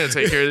 I'm going to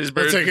take care of these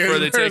birds before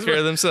they take care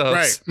of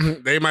themselves.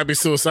 Right. They might be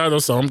suicidal,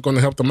 so I'm going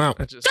to help them out.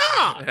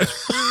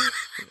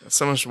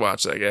 Someone should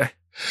watch that guy.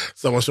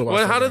 Someone should watch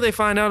Well, how did they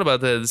find out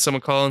about that? Did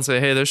someone call and say,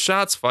 hey, there's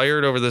shots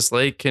fired over this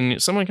lake. Can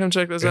someone come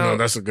check this out?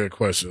 That's a good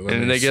question.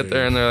 And they get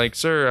there and they're like,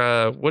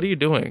 sir, what are you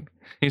doing?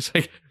 He's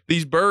like,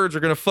 these birds are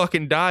going to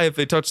fucking die if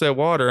they touch that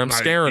water. I'm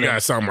scaring them. You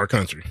got some more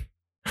country.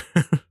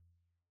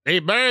 Hey,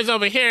 birds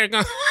over here.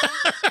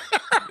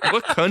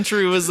 What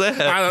country was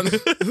that? I don't know.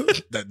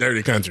 That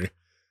dirty country.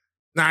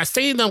 Now, I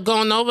seen them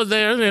going over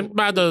there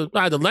by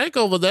the lake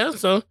over there,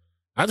 so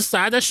I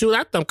decided to shoot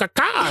at them,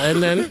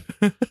 and then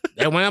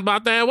they went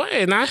about their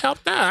way, and I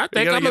helped out. I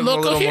think I'm a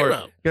local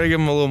hero. You gotta give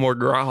them a little more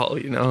growl,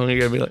 you know? You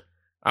gotta be like,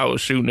 I was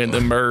shooting at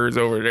them birds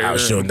over there. I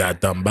was shooting at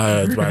them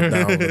birds right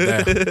down over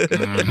there.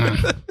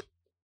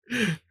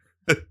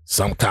 Mm-hmm.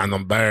 Some kind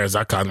of birds,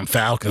 I call them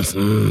falcons.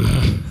 What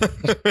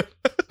the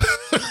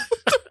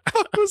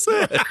fuck was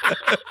that?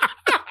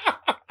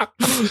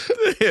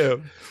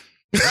 Damn.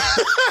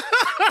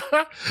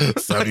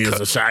 Some use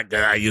a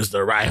shotgun, I use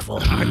the rifle.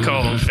 I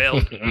call them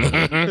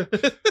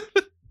falcons.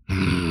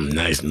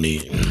 Nice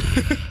meeting.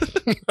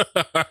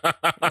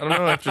 I don't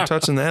know. After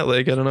touching that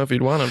lake, I don't know if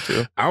you'd want him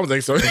to. I don't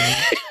think so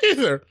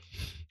either.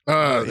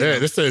 Yeah,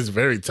 this is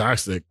very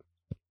toxic.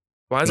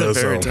 Why is it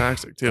very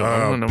toxic too? I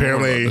don't know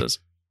apparently, more about this.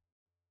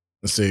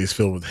 Let's see, it's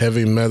filled with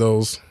heavy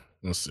metals.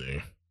 Let's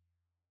see.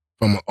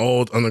 From an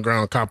old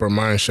underground copper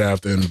mine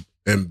shaft in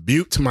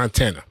Butte,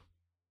 Montana.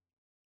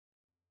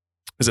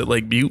 Is it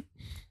Lake Butte?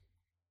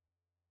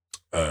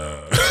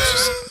 I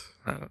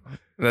don't know.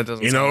 That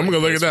doesn't. You know, I'm gonna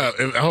look it up.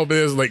 I hope it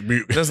is Lake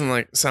Butte. It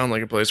doesn't sound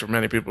like a place where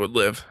many people would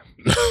live.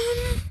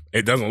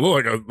 It doesn't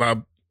look like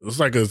it looks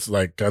like it's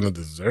kind of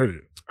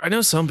deserted. I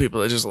know some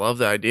people that just love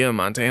the idea of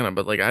Montana,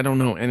 but I don't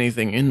know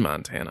anything in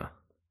Montana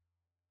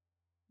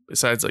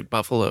besides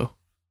buffalo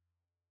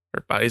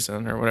or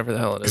bison or whatever the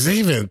hell it is. Is there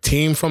even a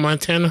team from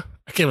Montana?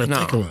 I can't even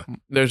think of it.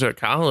 There's a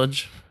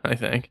college, I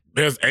think.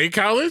 There's a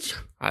college?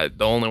 The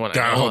only one I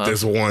know. I hope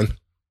there's one.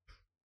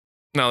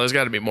 No, there's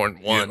got to be more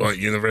than one.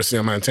 University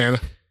of Montana?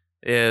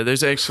 Yeah,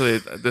 there's actually,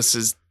 this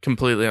is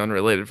completely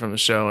unrelated from the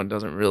show and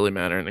doesn't really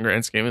matter in the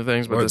grand scheme of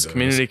things, but this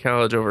community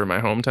college over in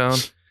my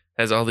hometown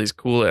has all these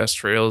cool ass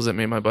trails that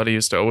me and my buddy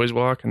used to always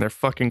walk, and they're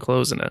fucking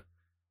closing it.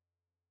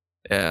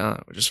 Yeah,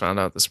 we just found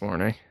out this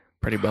morning.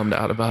 Pretty bummed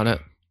out about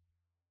it.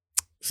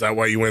 Is that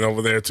why you went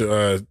over there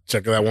to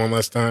check that one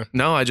last time?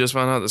 No, I just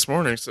found out this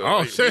morning. So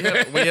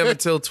we have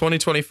until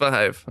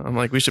 2025. I'm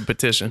like, we should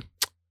petition.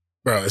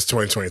 Bro, it's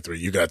 2023.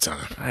 You got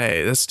time.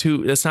 Hey,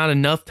 that's not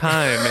enough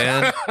time,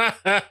 man.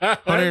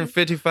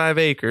 155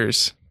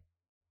 acres.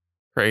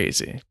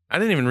 Crazy. I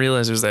didn't even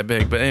realize it was that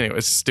big, but anyway,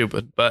 it's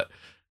stupid. But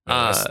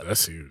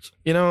that's huge.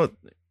 You know,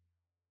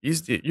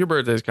 your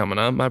birthday's coming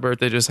up. My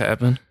birthday just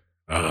happened.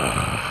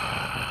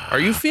 Are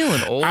you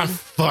feeling old?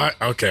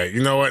 Okay,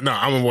 you know what? No,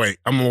 I'm gonna wait.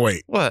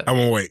 What? I'm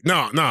gonna wait.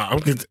 No.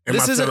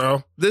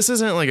 This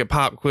isn't like a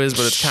pop quiz,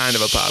 but it's kind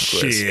of a pop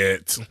quiz.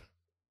 Shit.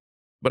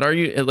 But are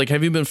you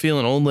have you been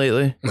feeling old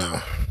lately?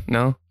 No.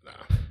 No?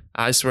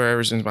 I swear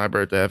ever since my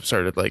birthday, I've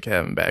started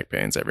having back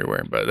pains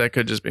everywhere, but that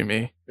could just be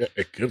me. Yeah,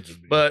 it could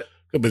just be. But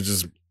could be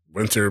just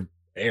winter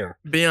air.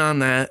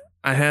 Beyond that,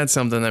 I had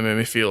something that made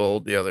me feel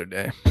old the other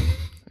day.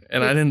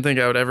 And I didn't think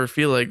I would ever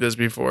feel like this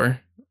before,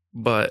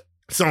 but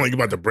it sounds like you're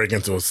about to break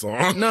into a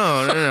song.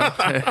 No.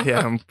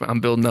 Yeah, I'm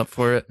building up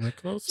for it.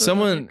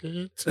 Someone,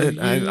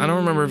 I don't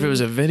remember if it was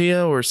a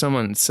video or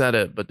someone said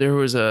it, but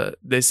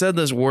they said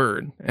this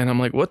word, and I'm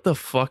like, what the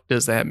fuck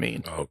does that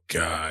mean? Oh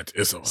God,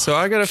 So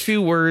I got a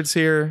few words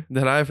here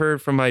that I've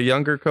heard from my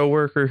younger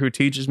coworker who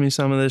teaches me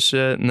some of this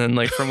shit, and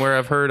then from where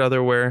I've heard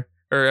everywhere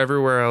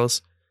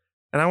else,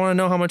 and I want to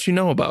know how much you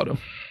know about them,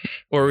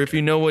 or if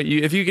you know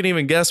if you can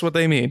even guess what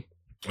they mean.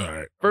 All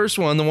right. First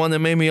one, the one that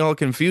made me all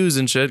confused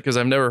and shit because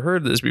I've never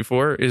heard this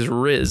before, is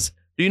Riz.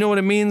 Do you know what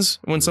it means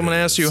when someone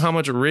asks you how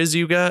much Riz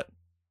you got?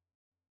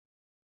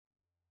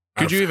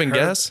 Could you even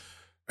guess?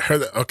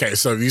 Okay,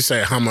 so if you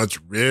say how much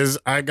Riz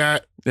I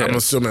got, yeah. I'm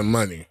assuming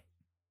money.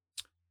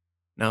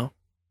 No.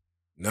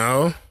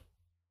 No?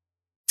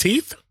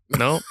 Teeth?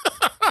 No.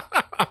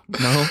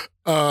 No.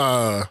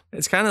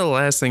 It's kind of the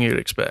last thing you'd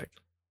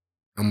expect.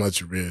 How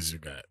much Riz you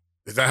got?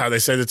 Is that how they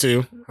said it to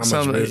you?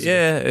 How much Riz?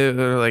 Yeah,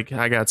 they're like,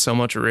 I got so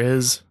much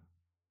Riz.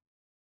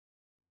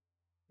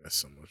 That's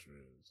so much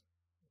Riz.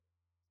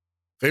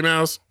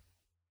 Females?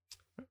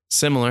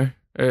 Similar.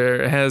 Or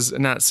it has,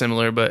 not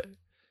similar, but...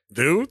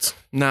 Dudes?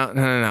 No.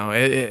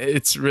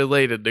 It's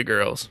related to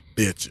girls.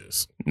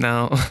 Bitches.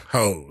 No.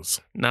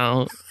 Hoes.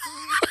 No.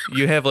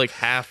 You have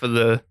half of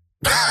the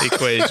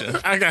equation.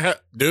 I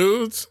got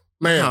dudes?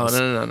 Males?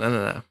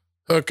 No.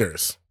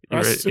 Hookers.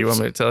 You want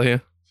me to tell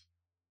you?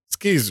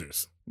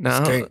 Skeezers. No,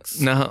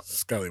 Skanks. no,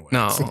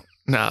 Scallywags.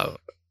 no,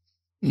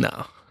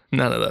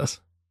 none of those.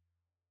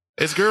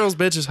 It's girls,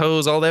 bitches,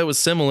 hoes. All that was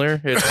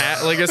similar.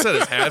 It's like I said,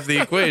 it's half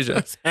the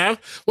equation.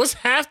 What's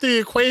half the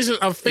equation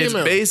of females?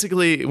 It's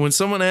basically when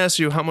someone asks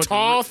you how much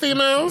tall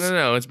females.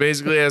 No. It's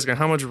basically asking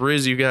how much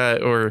riz you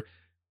got or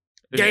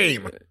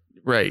Game.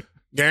 Right.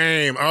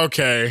 Game.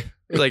 Okay.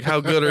 Like how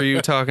good are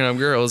you talking up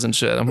girls and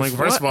shit? I'm like,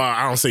 first of what? all,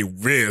 I don't say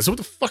riz. What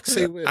the fuck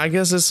say riz? I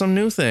guess it's some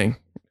new thing.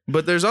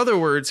 But there's other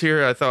words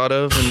here I thought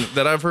of and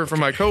that I've heard from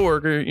my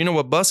coworker. You know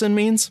what bussin'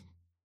 means?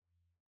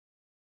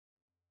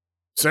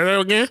 Say that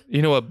again?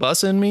 You know what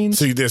bussin' means?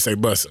 So you did say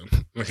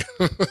bussin'.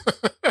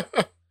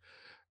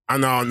 I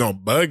know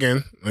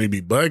bugging. You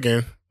be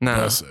bugging. No.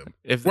 Bussin'.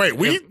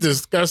 We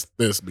discussed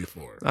this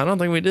before. I don't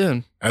think we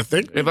did. I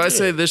think if I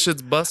say this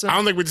shit's bussin'. I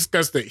don't think we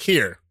discussed it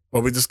here,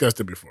 but we discussed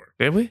it before.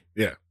 Did we?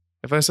 Yeah.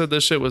 If I said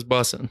this shit was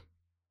bussin'.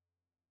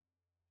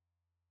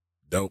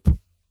 Dope.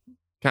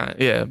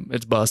 Yeah,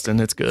 it's bustin'.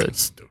 It's good.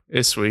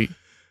 It's sweet.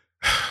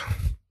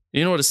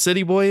 You know what a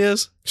city boy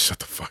is? Shut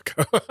the fuck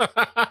up.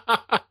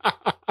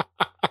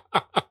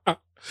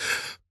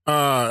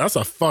 That's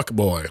a fuck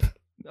boy.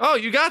 Oh,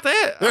 you got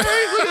that? All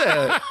right, look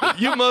at that.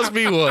 You must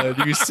be one,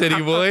 you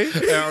city boy.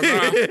 Hell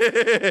no.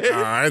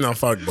 I ain't no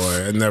fuck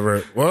boy. I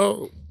never.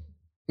 Well,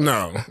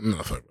 no, I'm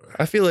not a fuck boy.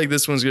 I feel like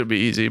this one's gonna be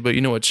easy, but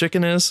you know what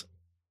chicken is?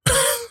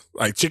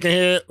 Like chicken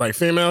head, like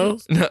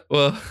females. No,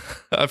 well,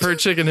 I've heard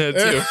chicken head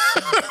too.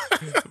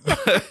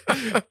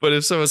 but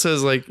if someone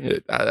says like,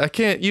 I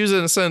can't use it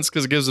in a sense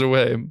because it gives it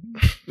away.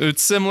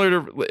 It's similar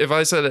to if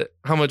I said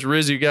how much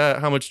riz you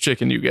got, how much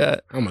chicken you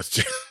got. How much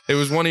chicken? It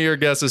was one of your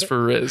guesses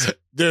for riz.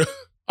 Dude.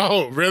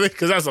 Oh, really?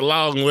 Because that's a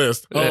long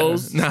list.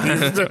 Hoes?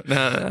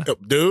 Nah.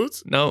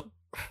 Dudes? No.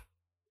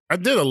 I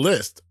did a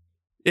list.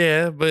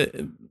 Yeah, but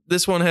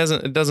this one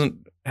it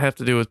doesn't have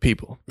to do with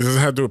people. It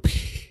doesn't have to do with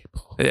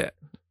people. Yeah.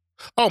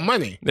 Oh,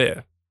 money.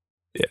 Yeah.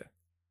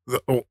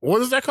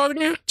 What is that called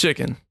again?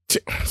 Chicken.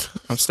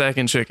 I'm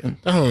stacking chicken.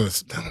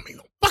 That don't make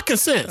no fucking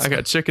sense. I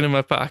got chicken in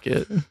my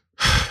pocket.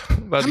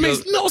 That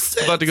makes no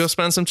sense. About to go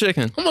spend some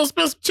chicken. I'm gonna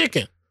spend some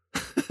chicken.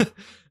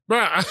 Bro,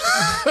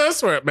 I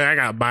swear, man, I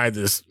gotta buy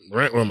this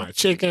rent with my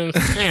chicken.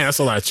 Man, that's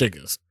a lot of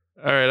chickens.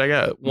 All right, I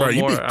got one bro,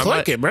 more. You be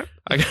clucking, bro.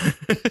 I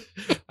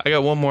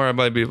got one more. I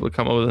might be able to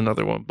come up with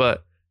another one.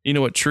 But you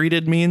know what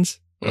treated means?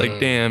 Like,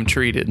 damn,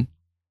 treated.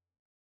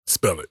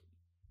 Spell it.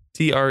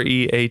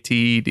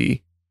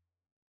 TREATED.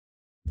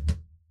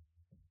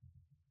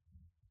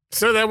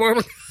 Say that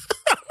word.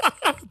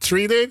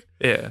 Treated?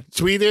 Yeah.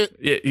 Tweeted?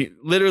 Yeah.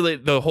 Literally,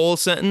 the whole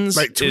sentence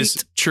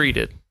is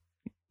treated.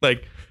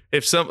 Like,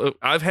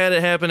 I've had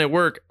it happen at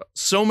work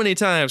so many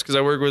times because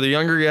I work with a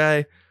younger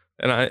guy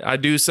and I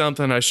do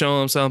something, I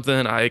show him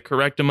something, I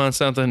correct him on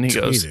something. And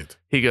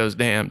he goes,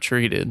 damn,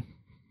 treated.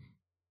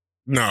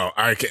 No,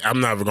 I'm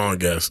never going to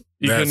guess.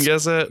 You couldn't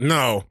guess that?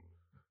 No.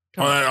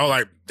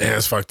 Like, damn,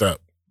 it's fucked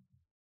up.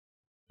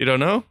 You don't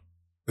know?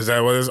 Is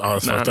that what it is? Oh,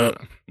 it's fucked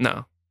up?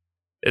 No.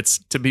 It's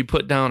to be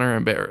put down or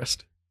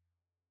embarrassed.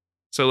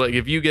 So like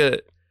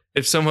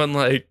if someone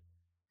like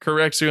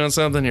corrects you on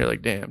something, you're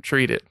like, damn,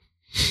 treat it.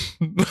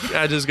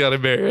 I just got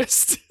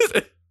embarrassed.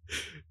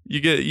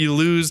 You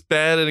lose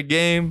bad in a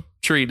game,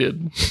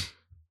 treated.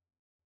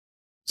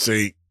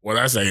 See, what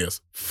I say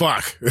is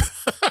fuck.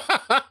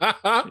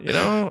 You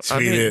know, I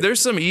mean, there's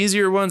some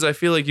easier ones I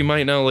feel like you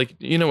might know, like,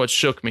 you know what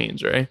shook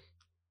means, right?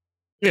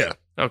 Yeah.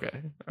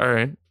 Okay. All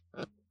right.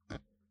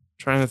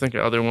 Trying to think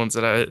of other ones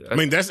that I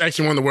mean, that's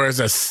actually one of the words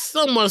that's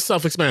somewhat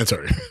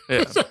self-explanatory.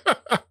 Yeah.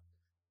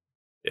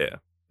 Yeah.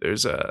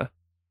 There's I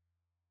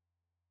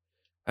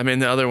mean,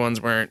 the other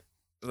ones weren't.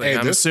 Like, hey,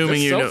 I'm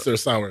assuming you know. Seltzer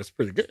sour is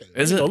pretty good.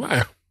 Is it? Don't lie.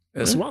 Is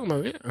it's it?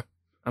 watermelon, yeah.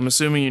 I'm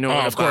assuming you know.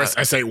 Oh, of course.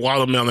 I say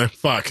watermelon.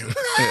 Fuck.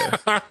 Yeah.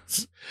 I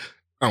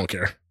don't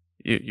care.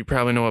 You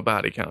probably know what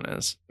body count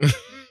is.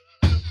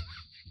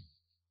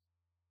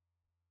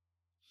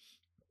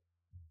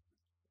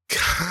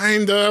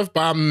 Kind of,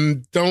 but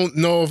I don't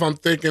know if I'm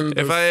thinking.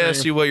 If I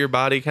asked you what your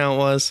body count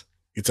was,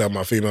 you talking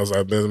about females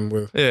I've been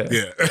with? Yeah.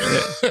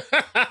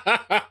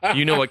 Yeah.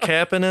 You know what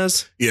capping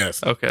is?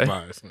 Yes. Okay.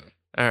 5.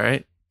 All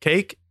right.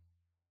 Cake?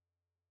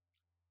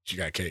 She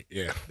got cake.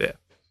 Yeah. Yeah.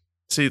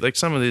 See, like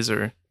some of these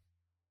are.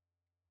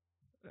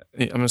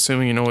 I'm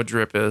assuming you know what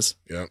drip is.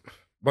 Yep.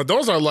 But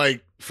those are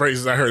like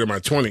phrases I heard in my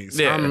 20s.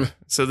 Yeah.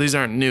 So these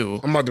aren't new.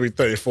 I'm about to be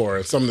 34.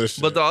 And some of this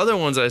shit. But the other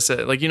ones I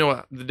said, like, you know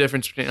what the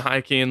difference between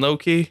high key and low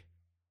key?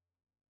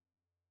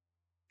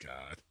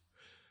 God.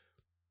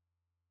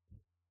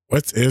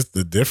 What is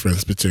the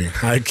difference between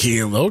high key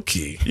and low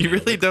key? You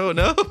really don't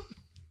know?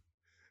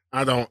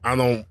 I don't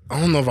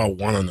know if I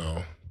want to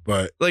know.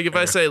 But like if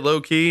I say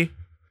low key.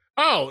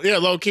 Oh, yeah,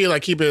 low key,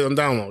 like keep it on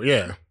down low.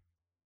 Yeah.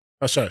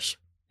 Hush hush.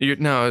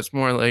 No, it's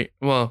more like,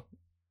 well,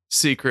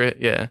 secret.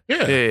 Yeah.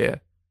 Yeah.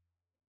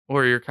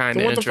 Or you're kind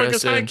of so interested. What the fuck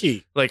is high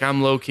key? Like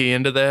I'm low key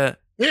into that.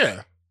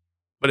 Yeah.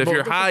 But if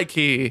you're high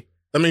key,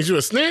 that means you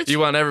a snitch? You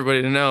want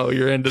everybody to know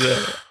you're into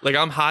that. Like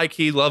I'm high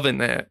key loving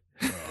that.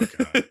 Oh,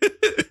 God.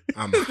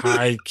 I'm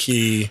high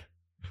key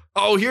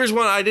Oh, here's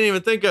one I didn't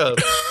even think of.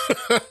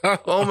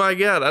 Oh my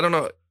God. I don't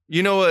know.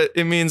 You know what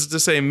it means to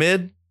say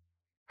mid?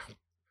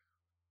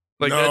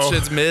 Like that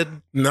shit's mid?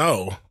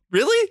 No.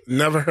 Really?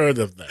 Never heard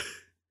of that.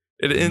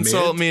 An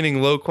insult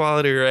meaning low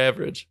quality or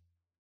average.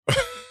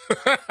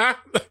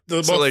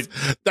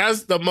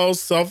 That's the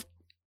most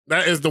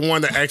that is the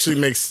one that actually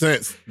makes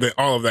sense than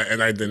all of that.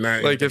 And I did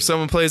not. Like if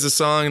someone plays a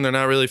song and they're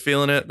not really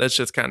feeling it, that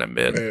shit's kind of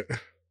mid.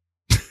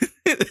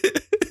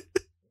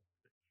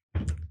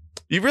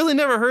 You really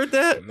never heard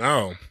that?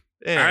 No.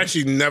 Damn. I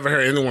actually never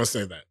heard anyone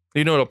say that.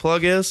 You know what a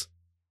plug is?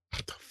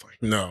 What the fuck?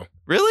 No.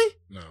 Really?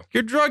 No.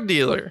 You're a drug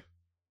dealer.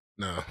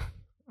 No.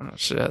 Oh,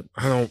 shit.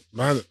 I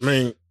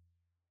mean,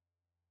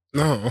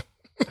 no.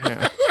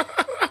 Yeah.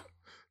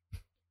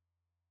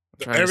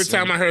 Every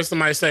time I heard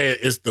somebody say it,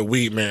 it's the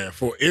weed man.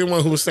 For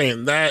anyone who's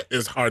saying that,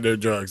 is harder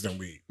drugs than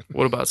weed.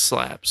 What about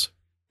slaps?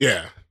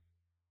 Yeah.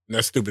 And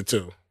that's stupid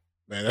too.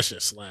 Man, that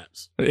shit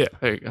slaps. Yeah,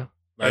 there you go.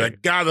 Like a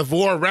God of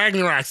War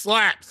Ragnarok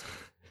slaps.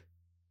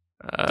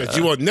 That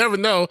you will never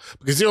know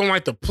because you don't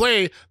like to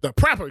play the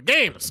proper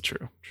games.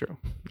 True.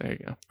 There you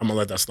go. I'm going to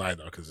let that slide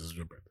though because it's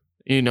your birthday.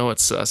 You know what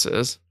sus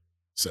is.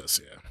 Sus,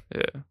 yeah.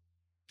 Yeah.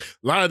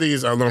 A lot of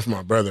these I learned from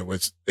my brother,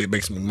 which it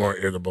makes me more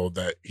irritable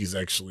that he's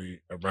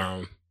actually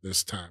around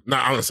this time. No,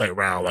 I don't say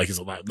around like he's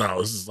alive.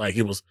 No, this is like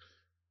he was.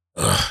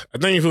 I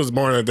think if he was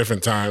born at a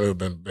different time, it would have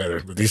been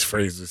better. But these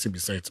phrases he'd be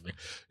saying to me.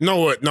 You know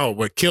what? No,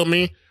 what killed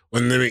me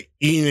when they be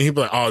eating, he'd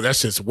be like, "Oh, that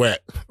shit's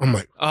wet." I'm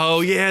like,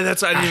 "Oh yeah, I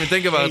didn't even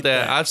think about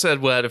that. I've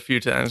said wet a few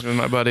times with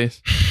my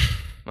buddies.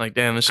 I'm like,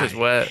 damn, this shit's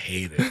wet. I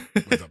hate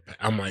it.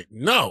 I'm like,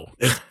 no,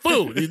 it's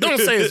food. You don't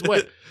say it's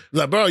wet.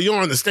 Like, bro, you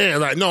don't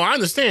understand. Like, no, I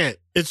understand.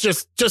 It's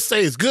just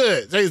say it's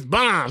good. Say it's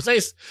bomb. Say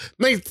it's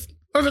make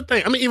other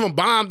thing. I mean, even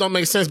bomb don't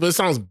make sense, but it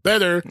sounds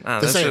better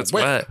to say it's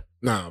wet.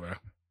 Nah, bro.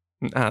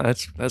 Nah,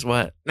 that's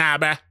wet. Nah,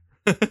 bro.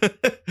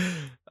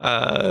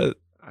 I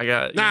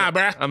got. Nah,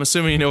 bro. I'm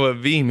assuming you know what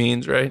V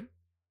means, right?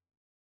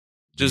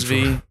 Just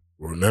V.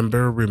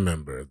 Remember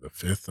the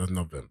 5th of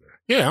November.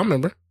 Yeah, I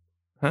remember.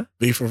 Huh?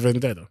 V for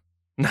Vendetta.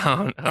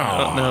 No.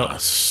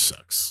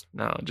 Sucks.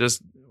 No,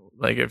 just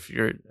like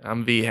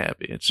I'm V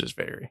happy. It's just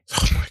very.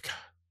 Oh my God.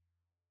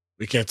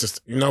 We can't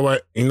just, you know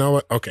what?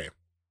 Okay.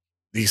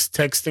 These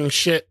texting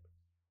shit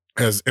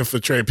has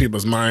infiltrated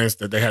people's minds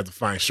that they had to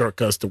find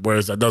shortcuts to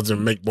words that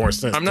doesn't make more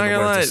sense. I'm not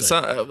gonna lie.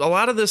 A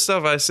lot of this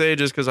stuff I say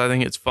just because I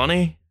think it's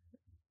funny.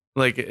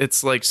 Like,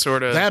 it's like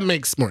sort of. That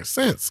makes more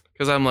sense.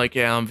 Because I'm like,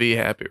 yeah, I'm V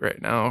happy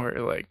right now.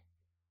 Or like.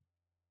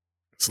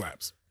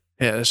 Slaps.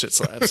 Yeah, this shit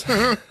slaps.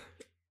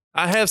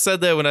 I have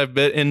said that when I've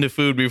been into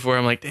food before.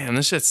 I'm like, damn,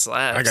 this shit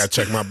slaps. I gotta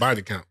check my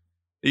body count.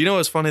 You know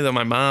what's funny though?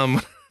 My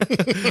mom,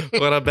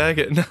 when I'm back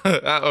at,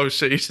 oh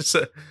shit, you just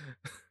said,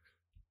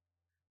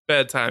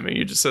 bad timing.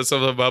 You just said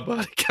something about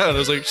body count. I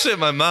was like, shit,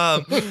 my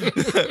mom.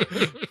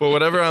 But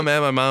whenever I'm at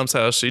my mom's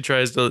house, she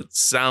tries to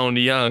sound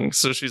young.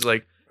 So she's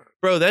like,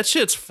 bro, that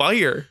shit's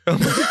fire. I'm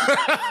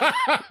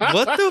like,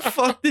 what the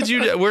fuck did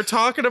you do? We're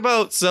talking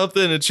about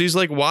something and she's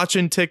like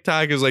watching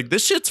TikTok is like,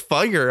 this shit's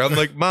fire. I'm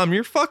like, Mom,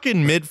 you're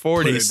fucking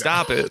mid-40s.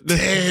 Stop it.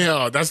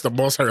 Damn, that's the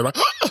most hurt. Like,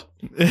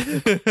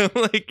 I'm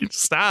like,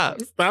 stop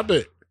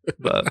it.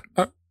 But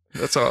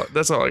that's all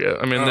I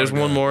got. I mean, there's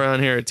one more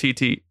on here,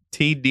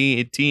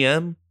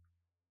 TDTM.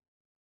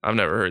 I've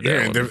never heard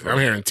that one before. I'm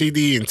hearing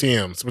TD and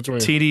TM. So which one?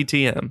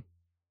 TDTM.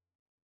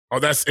 Oh,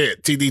 that's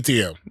it.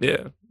 TDTM.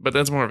 Yeah, but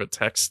that's more of a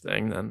text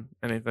thing than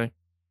anything.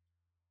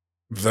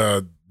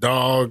 The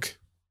dog.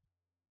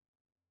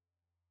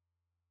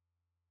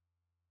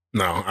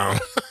 No, I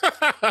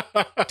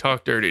don't.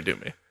 Talk dirty to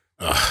me.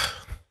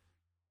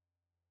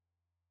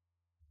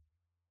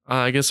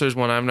 I guess there's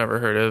one I've never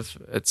heard of.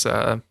 It's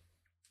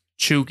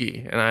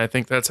chuggy, and I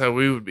think that's how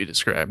we would be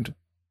described.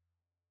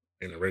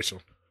 Interracial.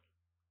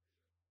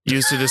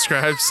 Used to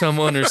describe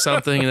someone or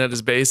something that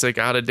is basic,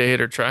 out of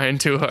date, or trying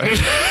too hard.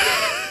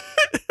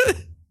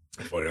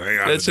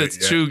 That's just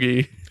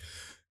chuggy.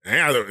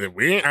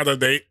 We ain't out of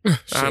date.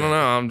 I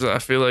don't know. I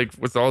feel like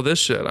with all this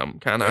shit, I'm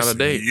kind of out of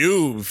date.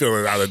 You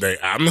feeling out of date?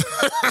 I'm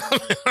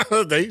out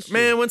of date.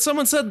 Man, when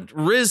someone said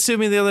Riz to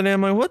me the other day,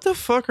 I'm like, what the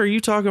fuck are you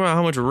talking about?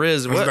 How much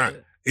Riz?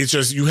 It's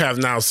just you have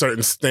now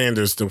certain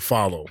standards to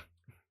follow.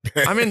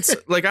 I mean,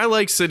 like, I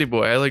like City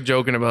Boy. I like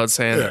joking about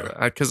saying that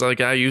because, like,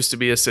 I used to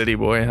be a city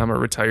boy. I'm a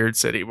retired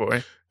city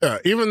boy. Yeah,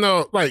 even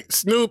though, like,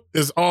 Snoop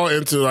is all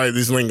into, like,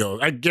 these lingos.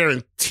 I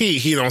guarantee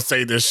he don't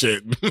say this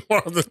shit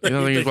more than you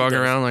don't think he's walking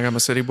around like I'm a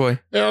city boy?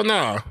 Hell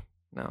no.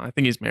 No, I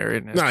think he's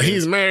married. No,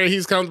 he's married.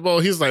 He's comfortable.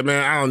 He's like,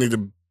 man, I don't need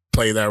to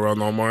play that role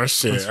no more.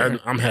 Shit,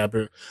 I'm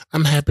happy.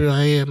 I'm happy where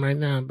I am right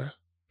now, bro.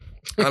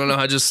 I don't know.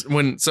 I just,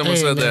 when someone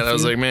said that, I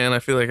was like, man, I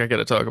feel like I got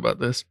to talk about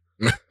this.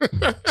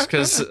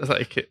 Because,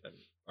 like...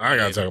 I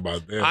gotta talk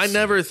about this. I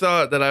never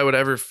thought that I would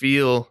ever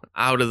feel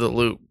out of the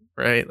loop,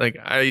 right? Like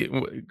I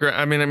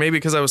mean, maybe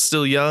because I was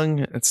still young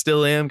and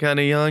still am kind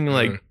of young.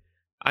 Like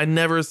I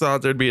never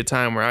thought there'd be a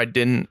time where I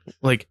didn't,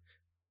 like,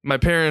 my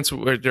parents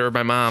or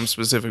my mom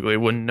specifically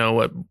wouldn't know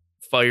what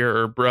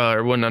fire or bruh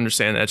or wouldn't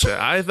understand that shit.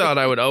 I thought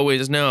I would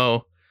always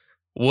know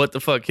what the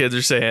fuck kids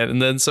are saying.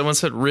 And then someone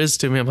said Riz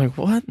to me. I'm like,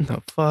 what in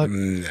the fuck?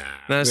 Nah.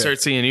 Then I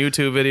start seeing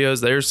YouTube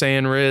videos. They're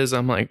saying Riz.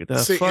 I'm like, the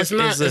fuck is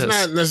this? It's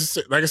not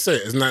necessarily, like I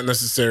said, it's not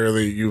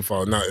necessarily you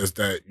fault. No, it's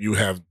that you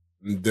have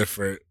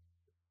different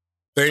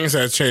things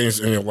that changed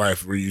in your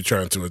life where you're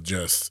trying to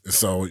adjust. And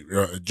so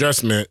your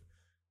adjustment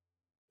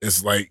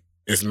is like,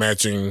 it's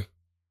matching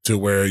to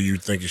where you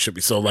think you should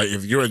be. So like,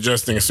 if you're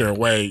adjusting a certain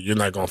way, you're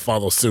not going to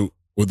follow suit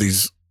with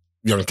these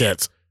young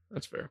cats.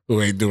 That's fair.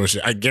 Who ain't doing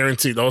shit. I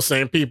guarantee those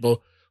same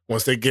people,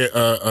 once they get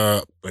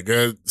a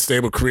good,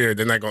 stable career,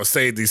 they're not going to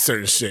say these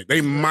certain shit.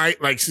 They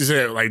might, like she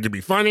said, like to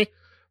be funny,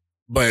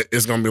 but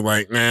it's going to be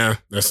like, nah,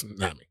 that's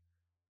not me.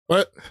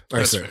 But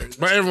like I said,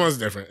 but everyone's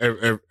different.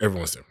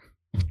 Everyone's different.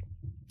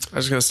 I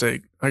just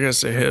gotta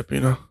stay hip, you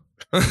know.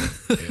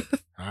 Hip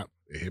hop,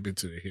 hip it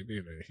to the hip,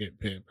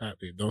 hip hop.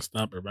 Don't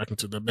stop it. Back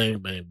into the bang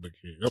bang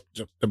boogie. Up,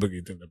 jump the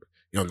boogie to the.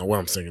 You don't know what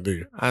I'm singing, do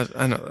you?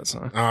 I know that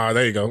song.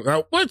 There you go.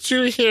 Now what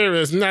you hear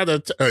is not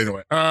a.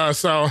 Anyway,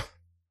 so,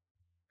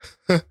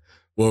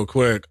 well,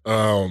 quick.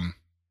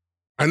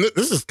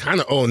 This is kind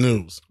of old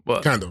news.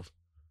 What? Kind of.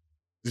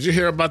 Did you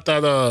hear about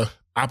that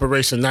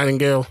Operation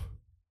Nightingale?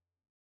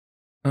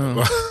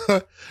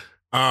 Oh.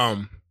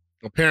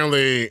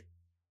 Apparently.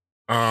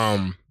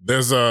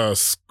 There's a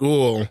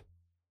school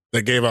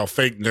that gave out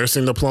fake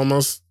nursing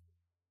diplomas.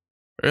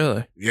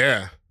 Really?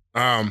 Yeah.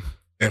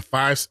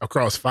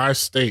 Across 5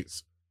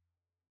 states.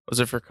 Was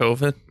it for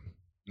COVID?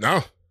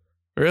 No.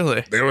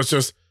 Really? There was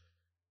just,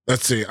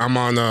 let's see, I'm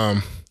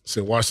on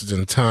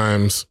Washington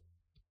Times,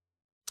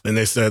 and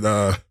they said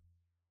the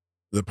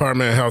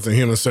Department of Health and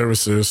Human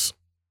Services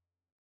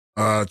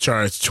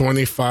charged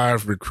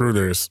 25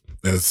 recruiters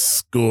as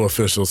school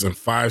officials in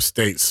 5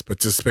 states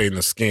participating in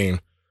the scheme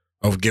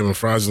of giving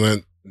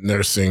fraudulent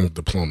nursing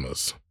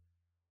diplomas.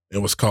 It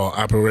was called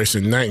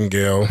Operation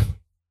Nightingale,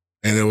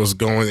 and it was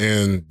going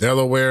in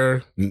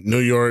Delaware, New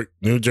York,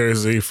 New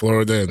Jersey,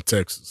 Florida, and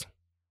Texas.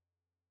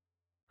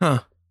 Huh.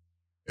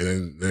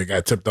 And they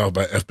got tipped off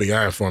by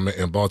FBI informant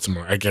in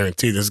Baltimore. I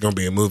guarantee this is going to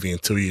be a movie in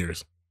 2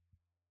 years.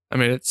 I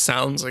mean, it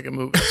sounds like a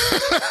movie.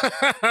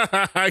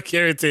 I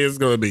guarantee it's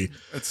going to be.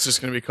 It's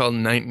just going to be called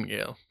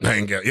Nightingale.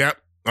 Nightingale, yep.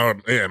 Oh,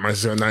 yeah, my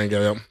son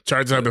Nightingale.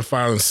 Charges have been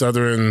filed in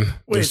Southern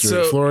District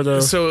of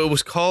Florida. So it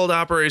was called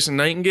Operation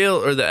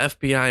Nightingale or the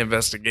FBI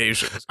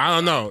investigation? I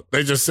don't know.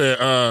 They just said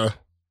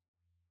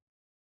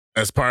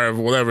as part of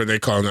whatever they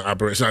call an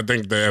operation. I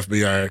think the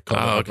FBI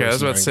called it. Oh, okay. I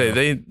was about to say,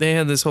 they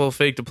had this whole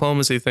fake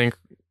diplomacy thing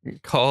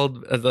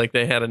called, like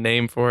they had a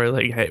name for it.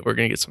 Like, hey, we're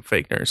going to get some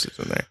fake nurses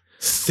in there.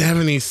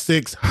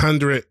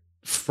 7,600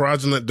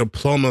 fraudulent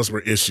diplomas were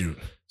issued.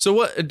 So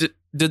what, did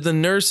the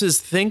nurses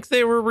think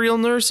they were real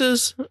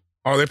nurses?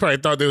 Oh, they probably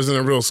thought they was in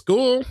a real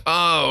school.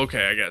 Oh,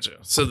 okay, I got you.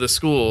 So the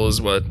school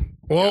is what?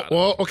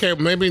 Well, okay,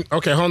 maybe.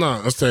 Okay, hold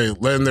on. Let's say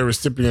letting the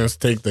recipients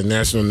take the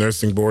National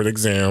Nursing Board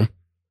exam,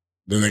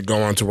 then they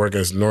go on to work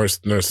as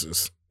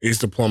nurses. Each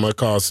diploma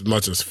costs as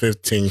much as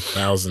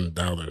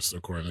 $15,000,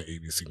 according to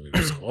ABC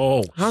News.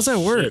 Oh, how's that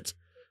work?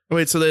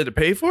 Wait, so they had to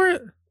pay for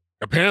it?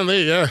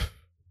 Apparently, yeah.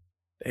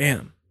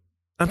 Damn,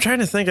 I'm trying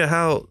to think of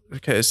how.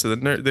 Okay, so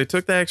they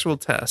took the actual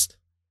test.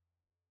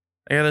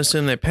 I gotta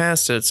assume they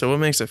passed it. So what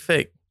makes it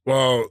fake?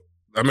 Well,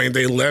 I mean,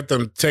 they let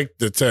them take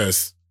the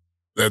test.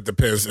 That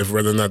depends if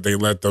whether or not they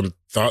let them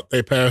thought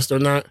they passed or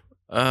not.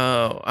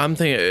 Oh, I'm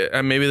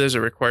thinking maybe there's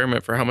a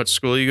requirement for how much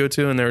school you go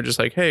to, and they were just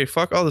like, "Hey,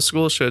 fuck all the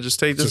school shit. Just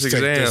take this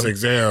exam. Take this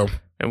exam,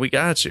 and we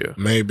got you."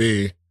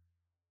 Maybe.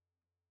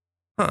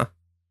 Huh.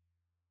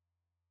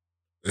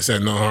 They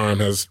said no harm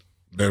has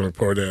been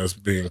reported as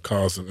being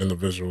caused of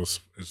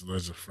individuals is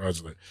alleged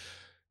fraudulent.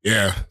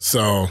 Yeah,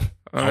 so.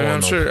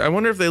 I'm sure. I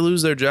wonder if they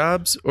lose their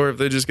jobs or if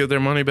they just get their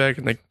money back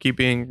and they keep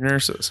being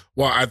nurses.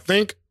 Well, I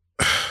think,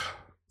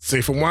 see,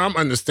 from what I'm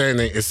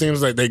understanding, it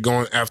seems like they're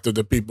going after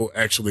the people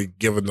actually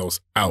giving those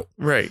out.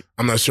 Right.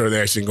 I'm not sure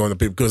they're actually going to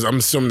people because I'm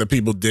assuming the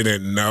people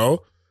didn't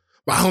know.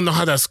 But I don't know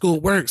how that school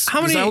works. How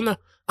many? I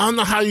don't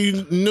know how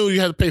you knew you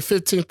had to pay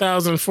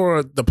 $15,000 for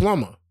a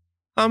diploma.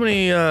 How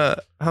many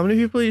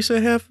people you say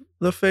have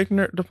the fake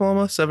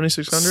diploma?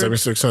 7,600.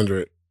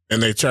 7,600,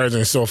 and they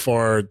charging so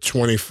far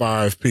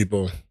 25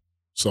 people.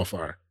 So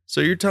far. So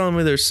you're telling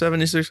me there's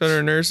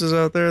 7,600 nurses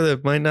out there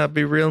that might not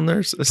be real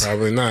nurses?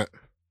 Probably not.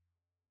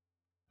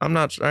 I'm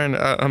not trying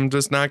to. I'm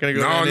just not going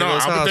to go to any of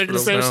those I'm thinking the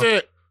same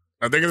shit.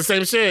 I'm thinking the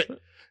same shit.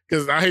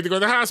 Because I hate to go to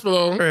the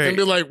hospital and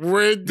be like,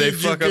 where did you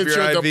fuck get up your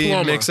IV,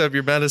 diploma? Mix up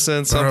your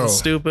medicine, something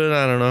stupid.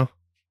 I don't know.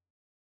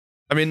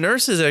 I mean,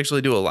 nurses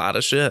actually do a lot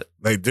of shit.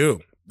 They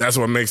do. That's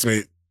what makes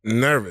me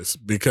nervous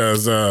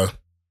because,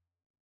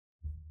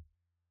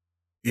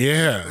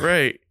 yeah.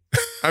 Right.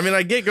 I mean,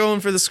 I get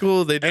going for the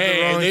school. They did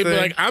the wrong thing. Be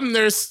like, I'm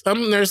Nurse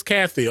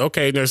Kathy.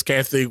 Okay, Nurse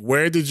Kathy,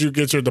 where did you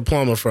get your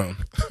diploma from?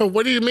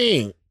 What do you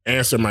mean?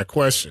 Answer my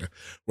question.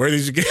 Where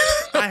did you get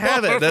I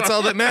have it. That's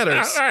all that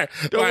matters. All right.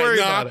 Don't worry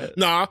about it.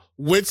 Nah,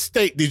 which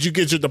state did you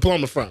get your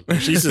diploma from?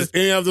 She says,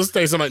 any of those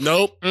states. I'm like,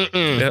 nope.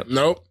 Yep.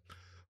 Nope.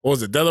 What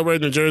was it? Delaware,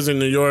 New Jersey,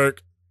 New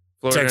York,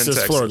 Florida,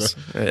 Texas, Florida.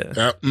 Yeah.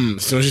 Yep.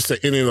 As soon as she said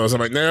any of those, I'm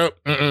like, nope.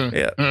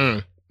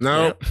 Yeah.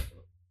 Nope. Yep.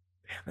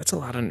 That's a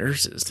lot of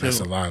nurses too. That's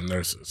a lot of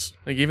nurses.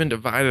 Like even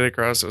divided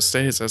across those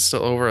states, that's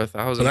still over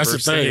 1,000. So that's the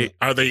thing. State.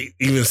 Are they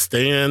even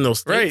staying in those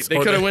states? Right.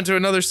 They could have went to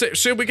another state.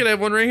 Shit, we could have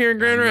one right here in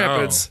Grand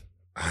Rapids.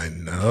 I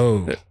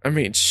know. I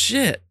mean,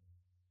 shit.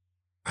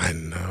 I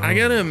know. I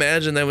gotta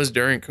imagine that was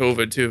during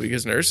COVID too,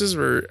 because nurses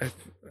were.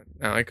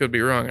 Now I could be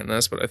wrong on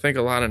this, but I think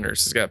a lot of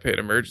nurses got paid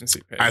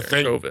emergency pay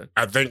during COVID.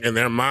 I think in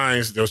their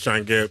minds they was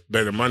trying to get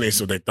better money,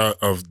 so they thought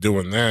of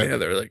doing that. Yeah,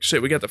 they were like,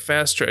 "Shit, we got the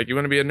fast track. You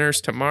want to be a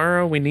nurse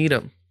tomorrow? We need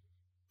them."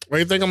 Why do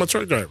you think I'm a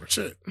truck driver?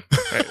 Shit.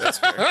 Right, that's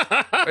fair.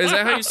 Is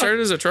that how you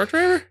started as a truck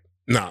driver?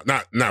 No,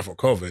 not for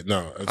COVID.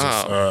 No, it's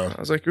just, I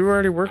was like, you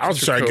already worked. I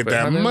was trying to get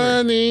that money.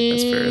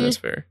 money. That's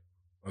fair.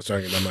 I was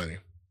trying to get that money,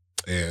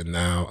 and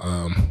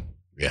now,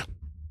 yeah,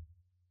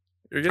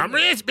 I'm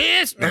rich,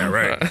 bitch. Yeah,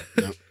 right.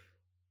 Yep.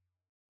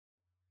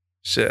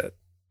 Shit.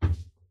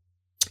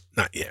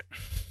 Not yet.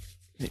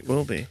 It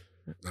will be.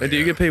 Do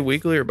you get paid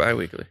weekly or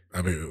bi-weekly?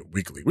 I mean,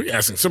 weekly. We're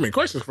asking so many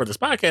questions for this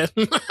podcast.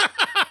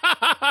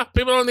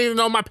 People don't need to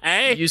know my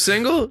pay. You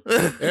single?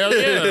 Hell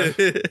yeah.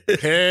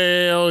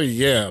 Hell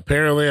yeah.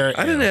 Apparently I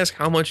didn't ask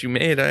how much you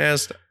made. I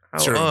asked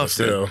how often.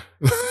 Still.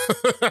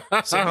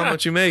 So how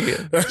much you make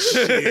it?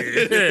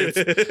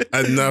 Shit.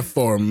 Enough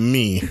for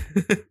me.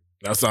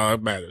 That's all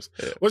that matters.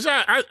 Which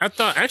I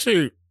thought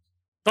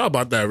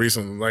about that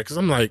recently. Like, cause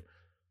I'm like,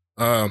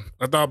 I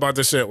thought about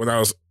this shit when I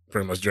was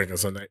pretty much drinking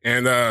Sunday.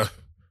 And I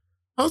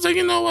was like,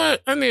 you know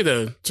what? I need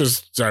to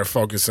just start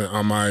focusing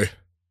on my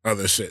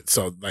other shit.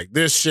 So like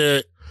this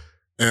shit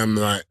and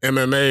my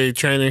MMA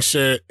training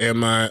shit and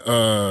my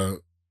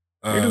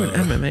You're doing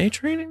MMA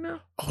training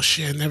now? Oh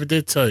shit, I never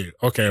did tell you.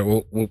 Okay,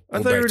 we'll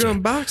I thought you were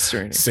doing box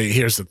training. See,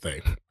 here's the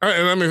thing. All right,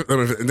 let me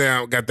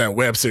now I got that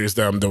web series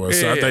that I'm doing.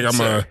 So I think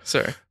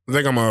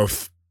I'm gonna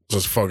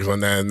just focus on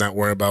that and not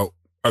worry about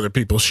other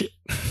people's shit.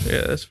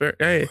 Yeah, that's fair.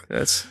 Hey,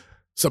 that's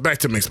so back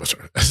to mixed martial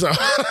arts.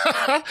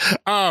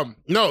 So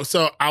no,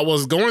 so I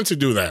was going to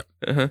do that.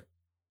 Uh-huh.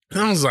 And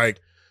I was like,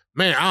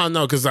 man, I don't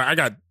know, because I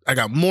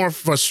got more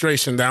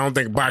frustration that I don't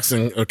think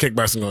boxing or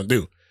kickboxing gonna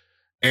do.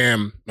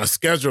 And my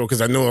schedule, because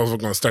I knew I was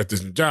going to start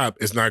this new job,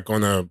 is not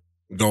going to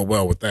go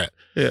well with that.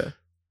 Yeah.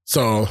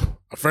 So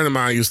a friend of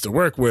mine I used to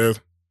work with,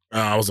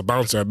 I was a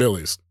bouncer at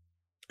Billy's.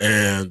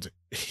 And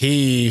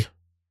he,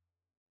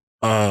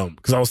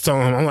 because I was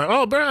telling him, I'm like,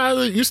 oh,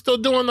 bro, you still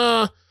doing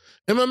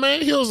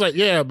MMA? He was like,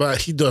 yeah, but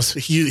he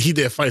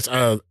did fights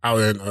out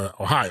in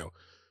Ohio.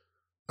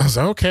 I was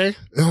like, okay.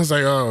 And I was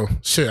like, oh,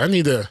 shit, I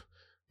need to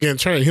get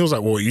trained. He was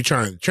like, well, you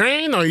trying to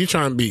train or are you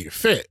trying to be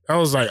fit? I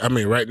was like, I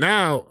mean, right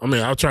now,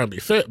 I'll try to be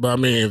fit, but I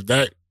mean, if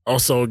that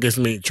also gets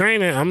me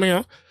training,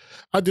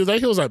 I'll do that.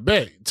 He was like,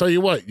 bet, tell you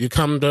what, you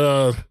come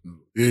to,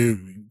 you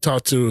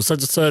talk to such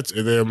and such,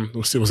 and then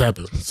we'll see what's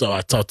happening. So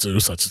I talked to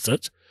such and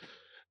such.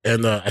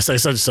 And I say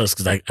such and such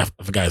because I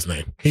forgot his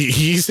name.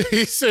 He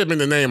sent me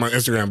the name on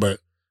Instagram, but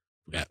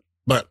yeah.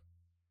 But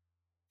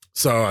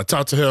so I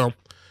talked to him.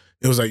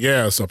 It was like,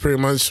 yeah, so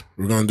pretty much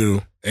we're going to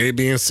do A,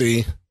 B, and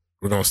C.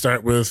 We're going to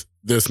start with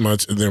this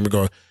much, and then we're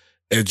going to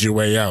edge your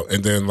way out.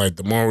 And then, like,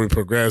 the more we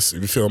progress,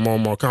 if you feel more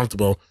and more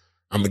comfortable,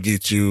 I'm going to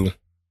get you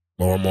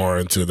more and more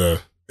into the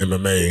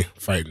MMA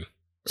fighting.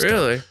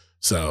 Really? Stuff.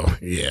 So,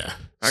 yeah.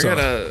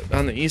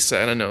 On the east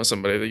side, I know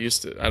somebody that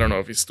used to, I don't know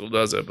if he still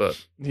does it,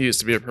 but he used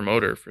to be a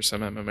promoter for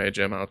some MMA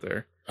gym out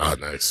there. Oh,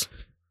 nice.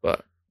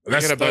 But I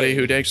got a buddy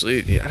who'd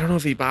actually, I don't know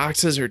if he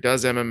boxes or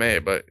does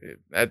MMA, but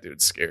that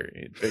dude's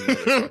scary. Big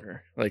motherfucker.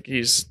 Like,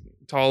 he's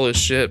tall as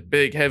shit,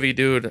 big, heavy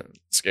dude.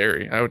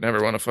 Scary. I would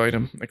never want to fight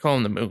him. They call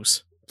him the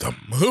Moose. The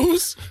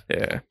Moose?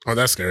 Yeah. Oh,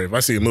 that's scary. If I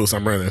see a moose,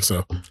 I'm running.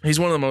 So he's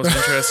one of the most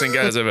interesting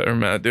guys I've ever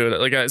met, dude.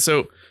 Like,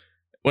 so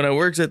when I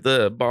worked at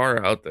the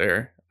bar out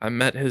there, I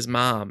met his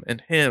mom and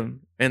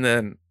him, and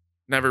then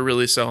never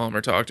really saw him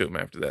or talked to him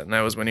after that. And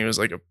that was when he was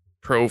like a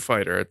pro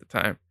fighter at the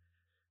time.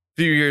 A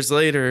few years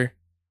later,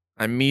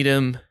 I meet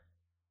him.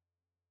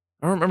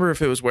 I don't remember if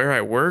it was where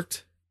I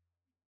worked.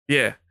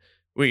 Yeah.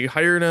 We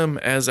hired him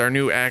as our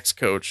new axe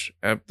coach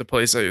at the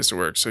place I used to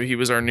work. So he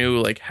was our new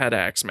like head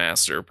axe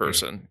master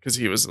person because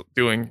he was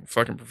doing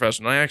fucking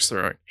professional axe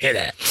throwing. Head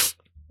axe.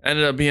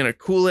 Ended up being a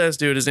cool ass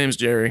dude. His name's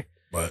Jerry.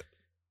 What?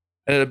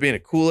 Ended up being a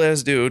cool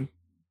ass dude.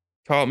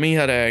 Taught me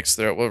how to axe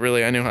throw. Well,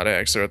 really, I knew how to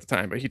axe throw at the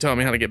time, but he taught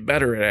me how to get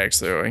better at axe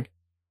throwing.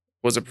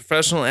 Was a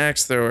professional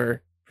axe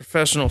thrower,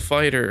 professional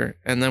fighter,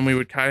 and then we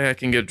would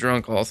kayak and get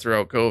drunk all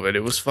throughout COVID. It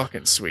was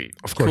fucking sweet.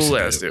 Of course. Cool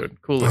ass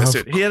dude. Cool ass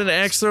dude. He had an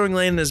axe throwing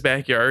lane in his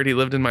backyard. He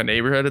lived in my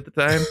neighborhood at the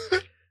time.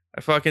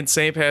 I fucking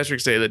St.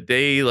 Patrick's Day, the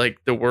day like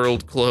the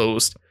world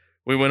closed.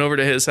 We went over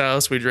to his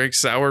house. We drank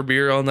sour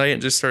beer all night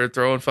and just started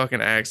throwing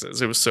fucking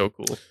axes. It was so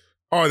cool.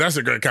 Oh, that's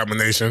a good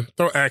combination.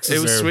 Throw axes.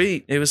 It was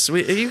sweet. It was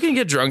sweet. You can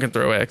get drunk and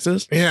throw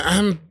axes.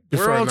 Yeah,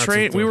 we're all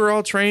trained. We were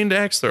all trained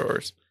axe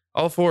throwers.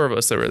 All four of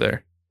us that were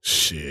there.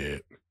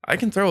 Shit. I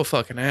can throw a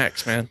fucking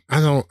axe, man.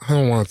 I don't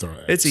want to throw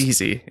axe. It's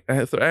easy.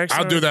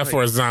 I'll do that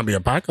for a zombie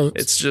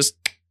apocalypse. It's just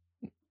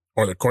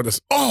or the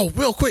quarters. Oh,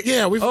 real quick.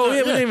 Yeah, we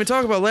didn't even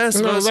talk about Last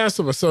of Us. Last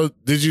of Us. So,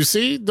 did you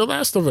see The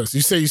Last of Us?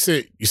 You say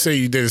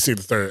you didn't see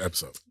the third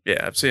episode.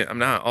 Yeah, I've seen it. I'm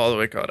not all the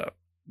way caught up,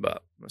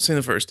 but I've seen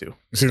the first two.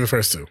 You seen the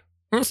first two?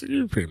 Well, so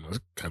you pretty much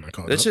kind of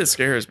caught That up. shit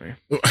scares me.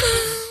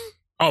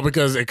 Oh,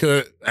 because it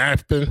could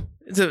happen.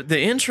 It's the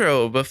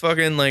intro, but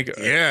fucking like,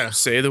 Yeah.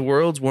 say the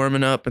world's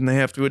warming up and they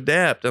have to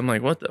adapt. I'm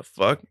like, what the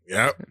fuck?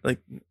 Yep. Like,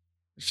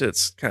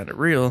 shit's kind of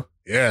real.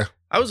 Yeah.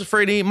 I was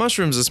afraid to eat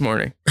mushrooms this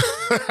morning.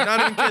 Not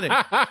even kidding.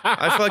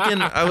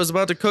 I was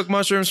about to cook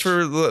mushrooms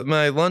for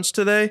my lunch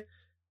today.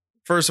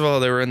 First of all,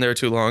 they were in there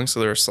too long, so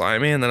they were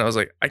slimy. And then I was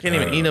like, I can't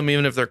even eat them,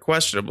 even if they're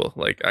questionable.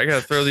 Like, I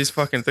gotta throw these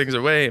fucking things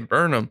away and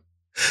burn them.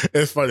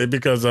 It's funny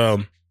because so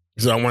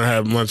I want to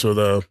have lunch with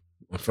a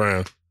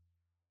friend,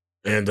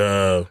 and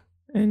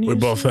we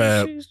both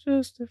had. She's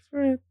just a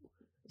friend.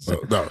 Well,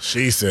 no,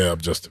 she said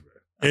I'm just a friend.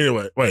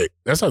 Anyway, wait,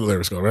 that's how the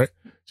lyrics go, right?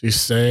 She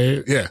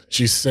says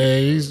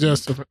he's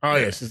just a friend. Oh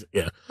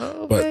yeah,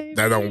 Oh, but baby,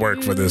 that don't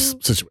work for this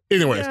situation.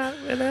 Anyways, got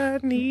what I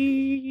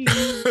need.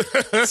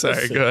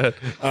 Sorry, go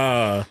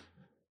ahead.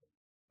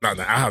 No,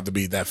 I have to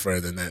be that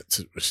friend and that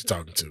she's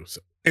talking to.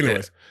 So,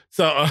 anyways,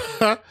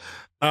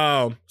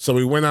 so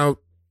we went out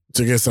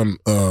to get some.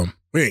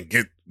 We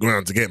didn't go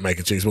out to get mac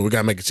and cheese, but we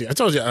got mac and cheese. I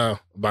told you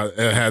about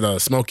it had a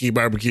smoky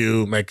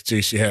barbecue mac and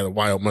cheese. She had a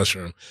wild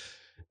mushroom,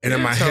 and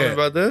in my Tell me head,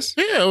 about this.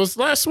 yeah, it was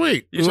last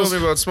week. You told me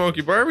about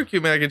smoky barbecue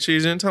mac and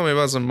cheese. You didn't tell me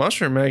about some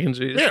mushroom mac and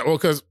cheese. Yeah, well,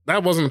 because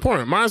that wasn't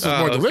important. Mine was more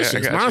okay, delicious. I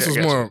got Mine you, was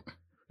I got more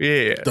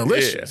Yeah,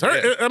 delicious.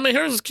 yeah. I mean,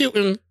 hers was cute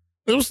and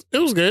it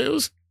was good.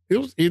 It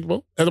was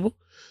edible.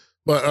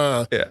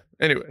 But Yeah.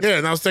 Anyway. yeah,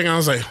 and I was thinking, I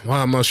was like,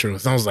 wow,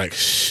 mushrooms. And I was like,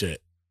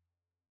 shit.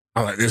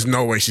 I'm like, there's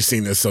no way she's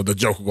seen this, so the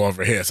joke will go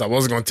over here. So I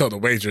wasn't gonna tell the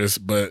waitress,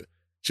 but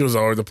she was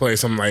all over the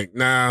place. I'm like,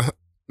 nah.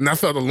 And I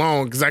felt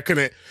alone because I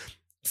couldn't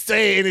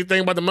say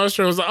anything about the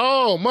mushrooms. Like,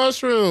 oh,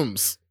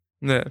 mushrooms.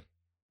 Yeah.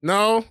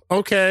 No,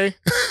 okay.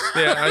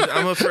 Yeah.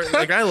 I'm afraid.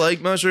 Like, I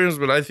like mushrooms,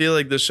 but I feel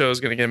like this show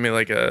is gonna give me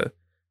like a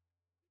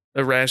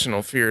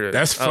irrational fear.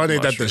 That's funny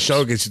that the mushrooms.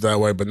 show gets you that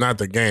way, but not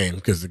the game,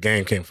 because the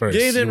game came first.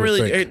 They You didn't would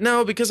really. think.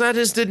 No, because I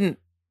just didn't.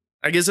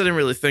 I guess I didn't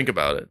really think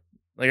about it.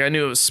 Like, I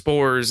knew it was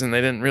spores, and they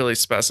didn't really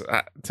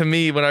specify. To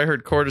me, when I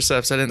heard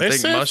cordyceps, I didn't They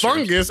think said mushrooms.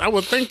 fungus. I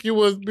would think you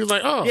would be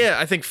like, oh. Yeah,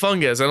 I think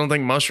fungus. I don't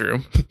think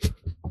mushroom.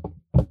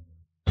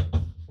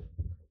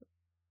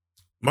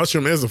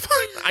 Mushroom is a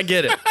fungus. I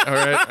get it. All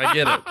right, I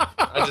get it.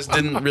 I just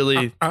didn't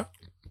really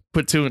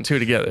put two and two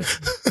together.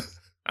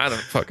 I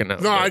don't fucking know.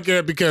 No, I get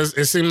it because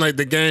it seemed like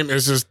the game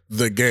is just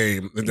the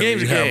game. And then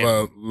game's you a have game.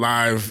 a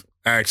live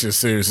action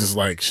series is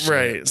like shit.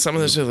 Right. Some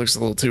of this shit looks a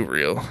little too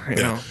real. You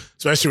know.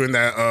 Especially when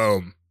that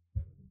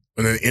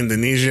when the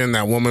Indonesian,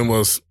 that woman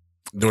was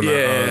doing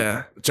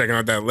Yeah. checking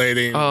out that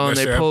lady. Oh, and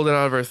that they shit. pulled it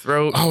out of her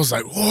throat. I was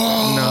like,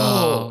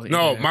 whoa.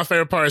 No, yeah. My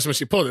favorite part is when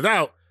she pulled it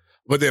out,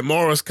 but then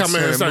more was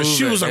coming and Started started,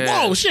 she was like, moving,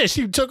 yeah. whoa, shit,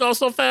 she took off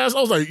so fast.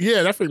 I was like,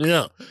 yeah, that freaked me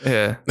out.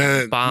 Yeah.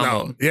 And Bomb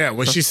no, him. yeah,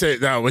 when she said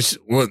that,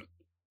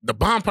 the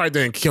bomb part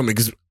didn't kill me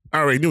because I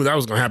already knew that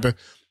was gonna happen.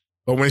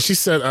 But when she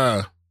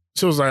said,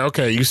 she was like,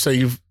 okay, you say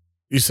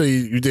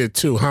you did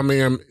 2. How many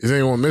is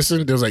anyone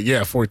missing? There was like,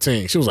 yeah,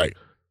 14. She was like,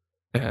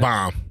 Yeah.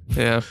 bomb.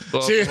 Yeah.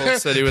 Blow up the whole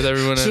city with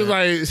everyone She in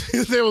was it.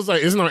 like, there was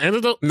like, is no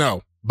antidote?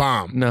 No,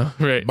 bomb, No,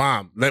 right.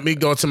 bomb. Let me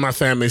go to my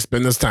family,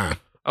 spend this time.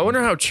 I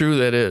wonder how true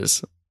that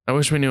is. I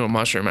wish we knew a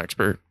mushroom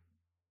expert.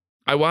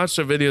 I watched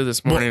a video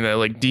this morning that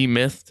like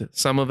demythed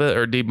some of it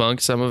or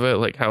debunked some of it,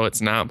 like how it's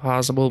not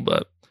possible,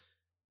 but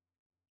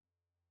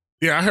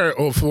Yeah, I heard.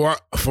 Oh, for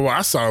what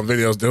I saw in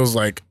videos, there was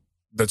like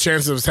the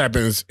chance of this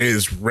happens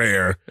is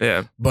rare,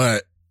 yeah.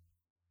 but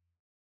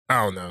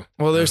I don't know.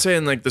 Well, they're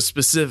saying like the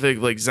specific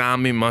like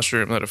zombie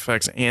mushroom that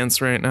affects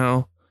ants right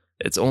now,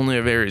 it's only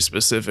a very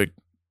specific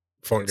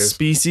Fungus.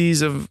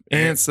 species of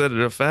ants that it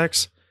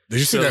affects. Did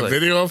you see So, that like-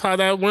 video of how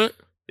that went?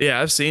 Yeah,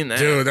 I've seen that.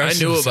 Dude, that I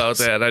knew shit about was-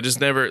 that. I just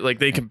never like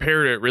they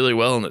compared it really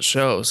well in the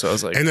show. So I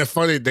was like, And it's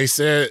funny they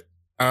said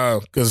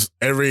because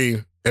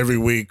every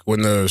week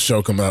when the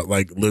show come out,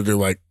 like literally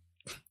like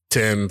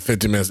 10,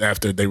 15 minutes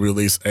after they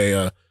release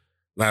a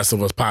Last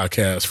of Us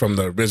podcast from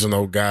the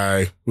original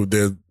guy who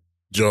did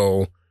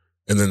Joel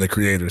and then the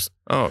creators.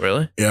 oh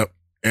really? Yep.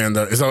 And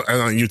it's on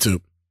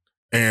YouTube.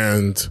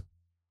 And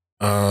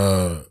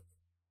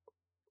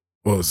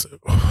what was it?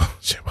 Oh,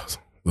 shit, what was it?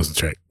 Lose the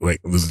track.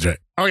 Lose the track.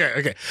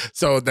 Okay.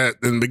 So that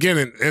in the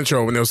beginning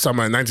intro when they was talking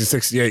about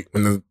 1968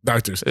 when the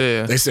doctors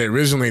Yeah. they said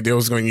originally they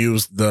was going to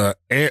use the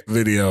ant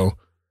video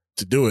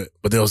to do it,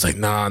 but they was like,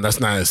 nah, that's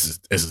not as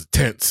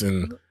intense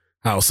and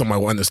how somebody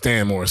will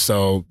understand more.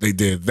 So they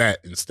did that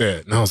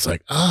instead. And I was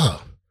like,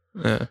 oh,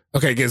 Yeah.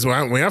 okay. Because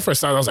when I first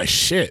started, I was like,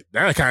 shit,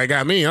 that kind of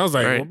got me. I was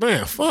like, Right. well,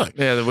 man, fuck.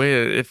 Yeah, the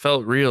way it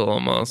felt real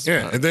almost.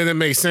 Yeah, and then it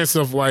makes sense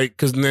of like,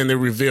 because then they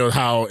revealed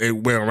how it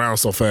went around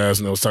so fast,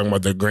 and it was talking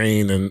about the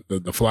grain and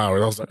the flour.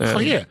 And I was like, oh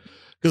yeah,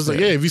 because like,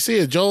 yeah, if you see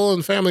it, Joel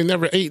and family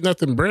never ate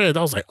nothing bread.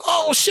 I was like,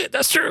 oh shit,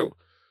 that's true.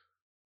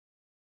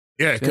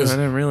 Yeah, Yeah, I because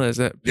didn't realize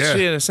that. Yeah.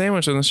 She had a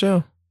sandwich on the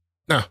show.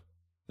 No.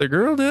 The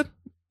girl did.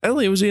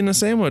 Ellie was eating a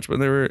sandwich when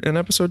they were in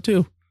episode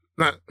 2.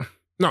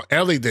 no,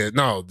 Ellie did.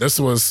 No, this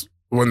was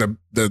when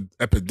the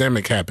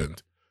epidemic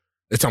happened.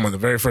 It's talking about the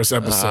very first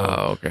episode.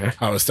 Oh, okay.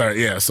 How it started.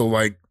 Yeah, so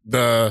like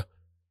the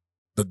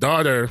the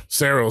daughter,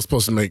 Sarah, was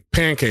supposed to make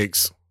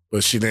pancakes,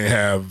 but she didn't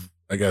have,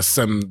 I guess,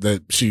 something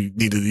that she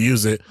needed to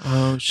use it.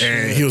 Oh, shit.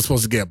 And he was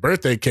supposed to get a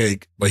birthday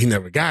cake, but he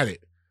never got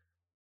it.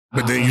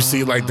 But then you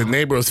see, like, the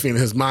neighbor was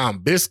feeding his mom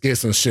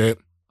biscuits and shit.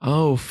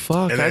 Oh,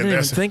 fuck. And I then didn't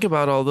even think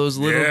about all those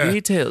little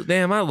details.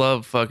 Damn, I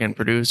love fucking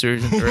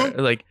producers.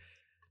 Like,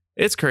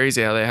 it's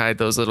crazy how they hide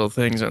those little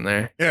things in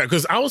there. Yeah,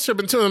 because I was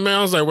tripping too, and man,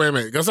 I was like, wait a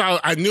minute. Because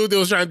I knew they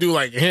was trying to do,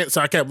 like, hints,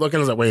 so I kept looking. I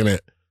was like, wait a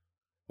minute.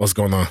 What's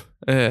going on?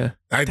 Yeah.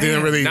 I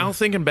didn't really... Now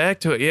thinking back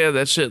to it, yeah,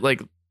 that shit,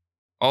 like,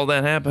 all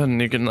that happened,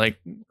 and you can, like,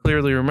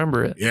 clearly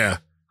remember it. Yeah.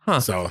 Huh.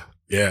 So,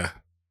 yeah.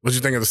 What'd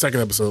you think of the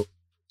second episode?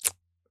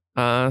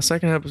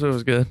 Second episode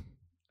was good.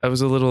 I was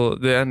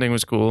the ending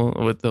was cool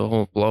with the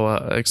whole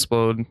blowout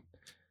explode.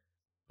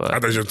 But I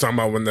thought you were talking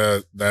about when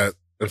that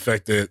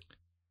infected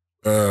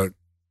the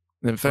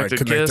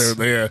infected kiss.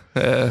 Yeah.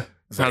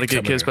 How to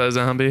get kissed by a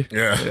zombie.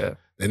 Yeah.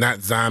 They're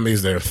not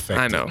zombies, they're infected.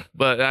 I know.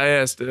 But I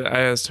asked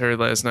her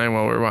last night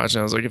while we were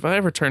watching, I was like, if I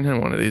ever turned in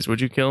one of these, would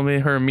you kill me?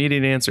 Her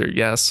immediate answer,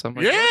 yes. I'm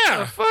like,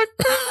 yeah. What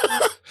the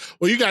fuck?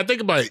 Well, you gotta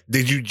think about it.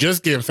 Did you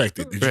just get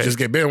infected? Did you just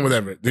get bitten?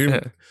 Whatever.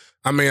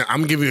 I mean,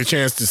 I'm giving you a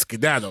chance to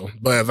skedaddle,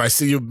 but if I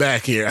see you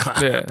back here,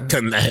 I'm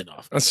cutting the head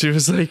off. She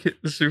was like,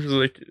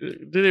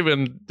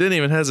 didn't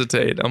even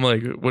hesitate. I'm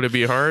like, would it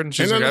be hard? And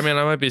she's like, I mean,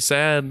 I might be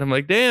sad. And I'm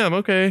like, damn,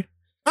 okay.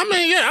 I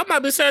mean, yeah, I might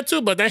be sad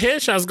too, but that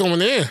headshot's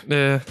going in.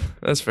 Yeah,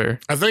 that's fair.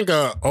 I think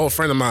an old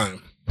friend of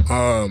mine,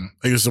 I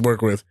used to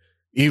work with,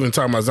 even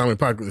talking about zombie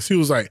apocalypse, he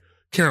was like,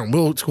 Karen,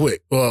 real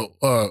quick,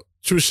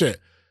 true shit.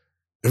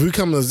 If we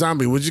come to a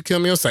zombie, would you kill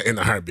me? I was like, in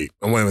a heartbeat.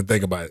 I wouldn't even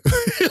think about it.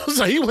 He was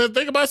like, you wouldn't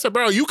think about it? I said,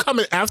 bro, you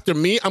coming after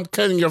me? I'm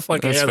cutting your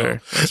fucking head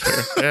off. That's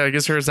fair. Yeah, I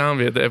guess you're a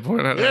zombie at that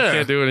point. I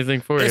can't do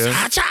anything for you.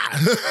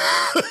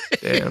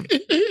 Damn.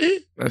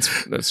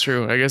 That's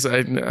true. I guess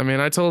I mean,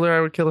 I told her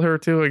I would kill her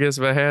too, I guess,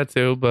 if I had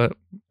to, but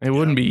it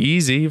wouldn't be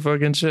easy.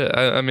 Fucking shit.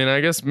 I mean,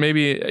 I guess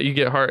maybe you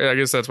get hard. I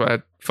guess that's why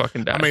I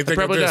fucking died. I mean, think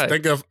of this.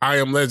 Think of I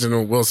Am Legend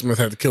when Will Smith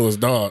had to kill his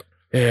dog.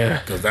 Yeah.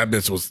 Because that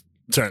bitch was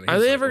turning. Are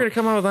they ever going to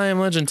come out with I Am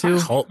Legend too?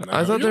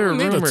 I thought they were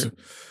rumored.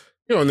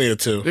 You don't need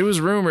to. It was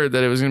rumored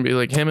that it was going to be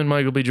like him and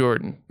Michael B.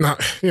 Jordan. No,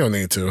 you don't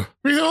need to.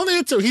 You don't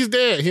need to. He's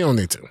dead. He don't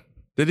need to.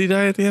 Did he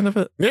die at the end of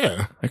it?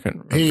 Yeah. I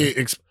couldn't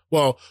remember.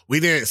 Well, we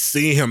didn't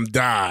see him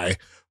die,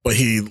 but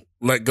he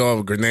let go of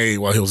a grenade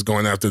while he was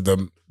going after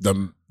the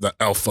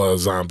alpha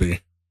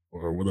zombie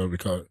or whatever we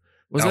call it.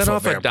 Was that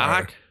off vampire. A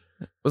dock?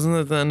 Wasn't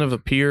it the end of a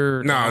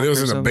pier? No, it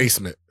was in a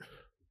basement.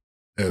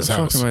 What the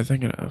fuck am I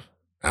thinking of?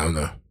 I don't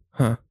know.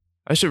 Huh.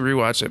 I should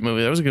rewatch that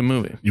movie. That was a good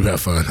movie. You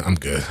have fun. I'm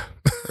good.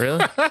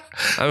 Really? I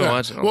haven't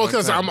watched it. Well,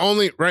 because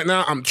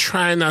I'm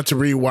trying not to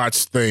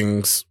rewatch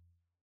things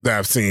that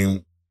I've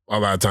seen a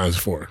lot of times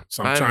before.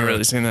 So I haven't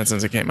really seen that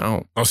since it came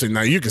out. Oh, see,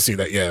 now you can see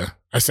that. Yeah.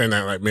 I seen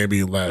that like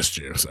maybe last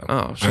year. So.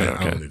 Oh, shit.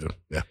 I don't need to.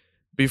 Yeah.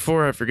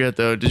 Before I forget,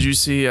 though, did you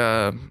see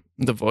the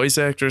voice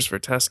actors for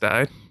Tess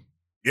died?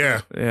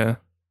 Yeah. Yeah. It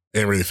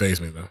didn't really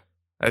faze me, though.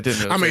 I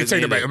didn't. I mean,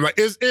 take it back. I'm like,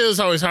 it is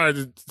always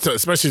hard to,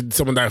 especially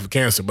someone died from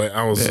cancer. But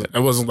I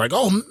wasn't like,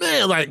 oh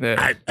man, like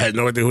I had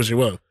no idea who she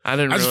was. I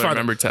didn't really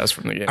remember Tess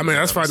from the game. I mean,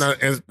 that's fine.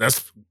 And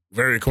that's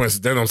very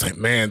coincidental. I was like,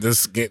 man,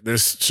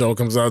 this show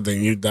comes out,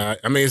 then you die.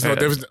 I mean, it's no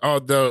different. Oh,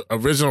 the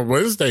original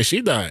Wednesday,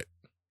 she died.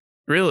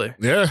 Really?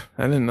 Yeah.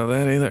 I didn't know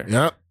that either.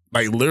 Yeah.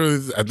 Like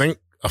literally, I think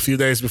a few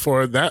days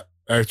before that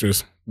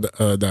actress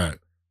died.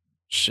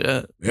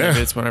 Shit. Yeah.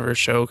 Maybe it's whenever a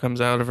show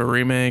comes out of a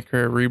remake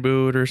or a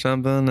reboot or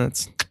something.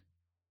 It's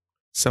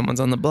someone's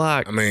on the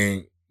block. I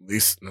mean, at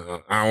least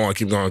I don't want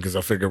to keep going because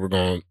I figure we're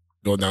going to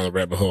go down the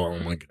rabbit hole.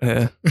 I'm like,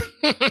 yeah.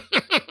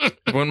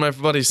 When my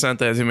buddy sent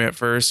that to me at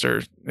first,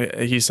 or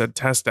he said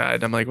Tess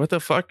died, I'm like, what the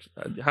fuck?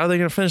 How are they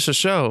going to finish the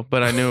show?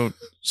 But I knew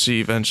she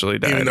eventually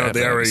died. Even though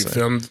they already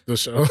filmed the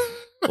show.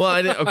 Well,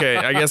 I didn't. Okay,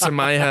 I guess in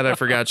my head I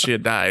forgot she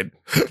had died.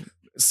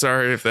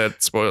 Sorry if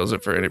that spoils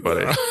it for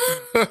anybody.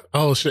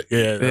 Oh shit!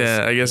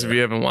 Yeah, I guess if you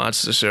haven't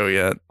watched the show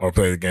yet or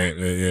played the game,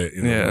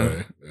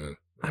 yeah.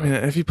 I mean,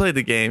 if you played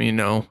the game, you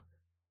know.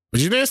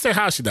 But you didn't say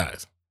how she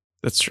dies.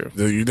 That's true.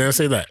 You didn't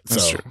say that.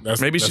 That's true.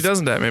 Maybe she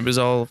doesn't die. Maybe it's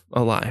all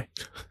a lie.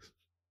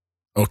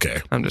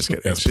 Okay, I'm just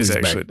kidding. She's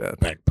actually dead.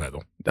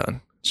 Backpedal. Done.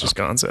 She's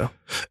gone. So,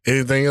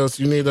 anything else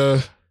you need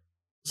to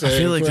say? I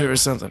feel like there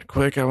was something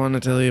quick I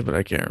wanted to tell you, but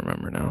I can't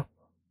remember now.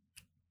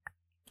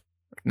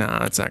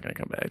 Nah, it's not going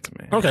to come back to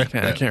me. Okay.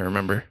 I can't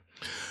remember.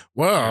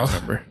 Well,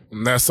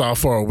 that's all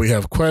for We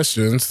Have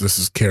Questions. This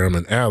is Karam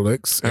and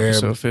Alex.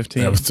 Episode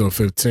 15. Episode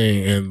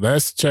 15. And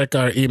let's check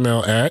our email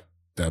at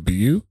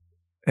WH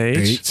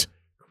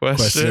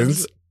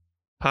Questions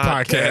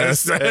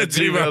Podcast at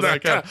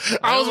gmail.com.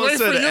 I was waiting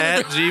for you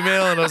at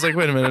Gmail, and I was like,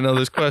 wait a minute, no,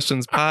 there's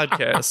Questions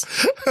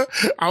Podcast.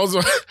 I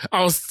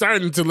was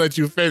starting to let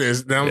you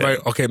finish. Then I'm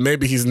like, okay,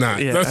 maybe he's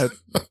not. Yeah,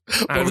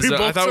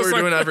 I thought we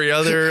were doing every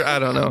other. I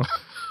don't know.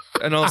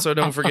 And also,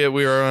 don't forget,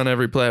 we are on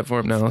every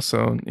platform now.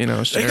 So, they got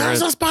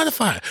us on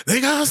Spotify. They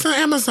got us on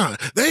Amazon.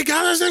 They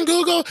got us on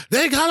Google.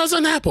 They got us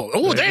on Apple.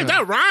 Oh, damn,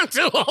 that rhymed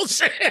too. Oh,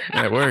 shit.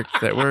 That worked.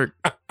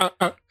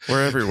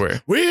 We're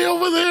everywhere. We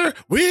over there.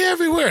 We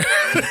everywhere.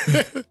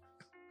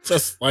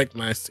 Just like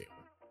my semen.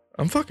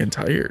 I'm fucking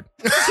tired.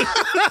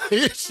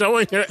 You're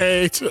showing your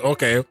age.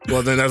 Okay,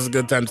 well then that's a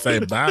good time to say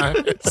bye.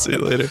 See you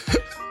later.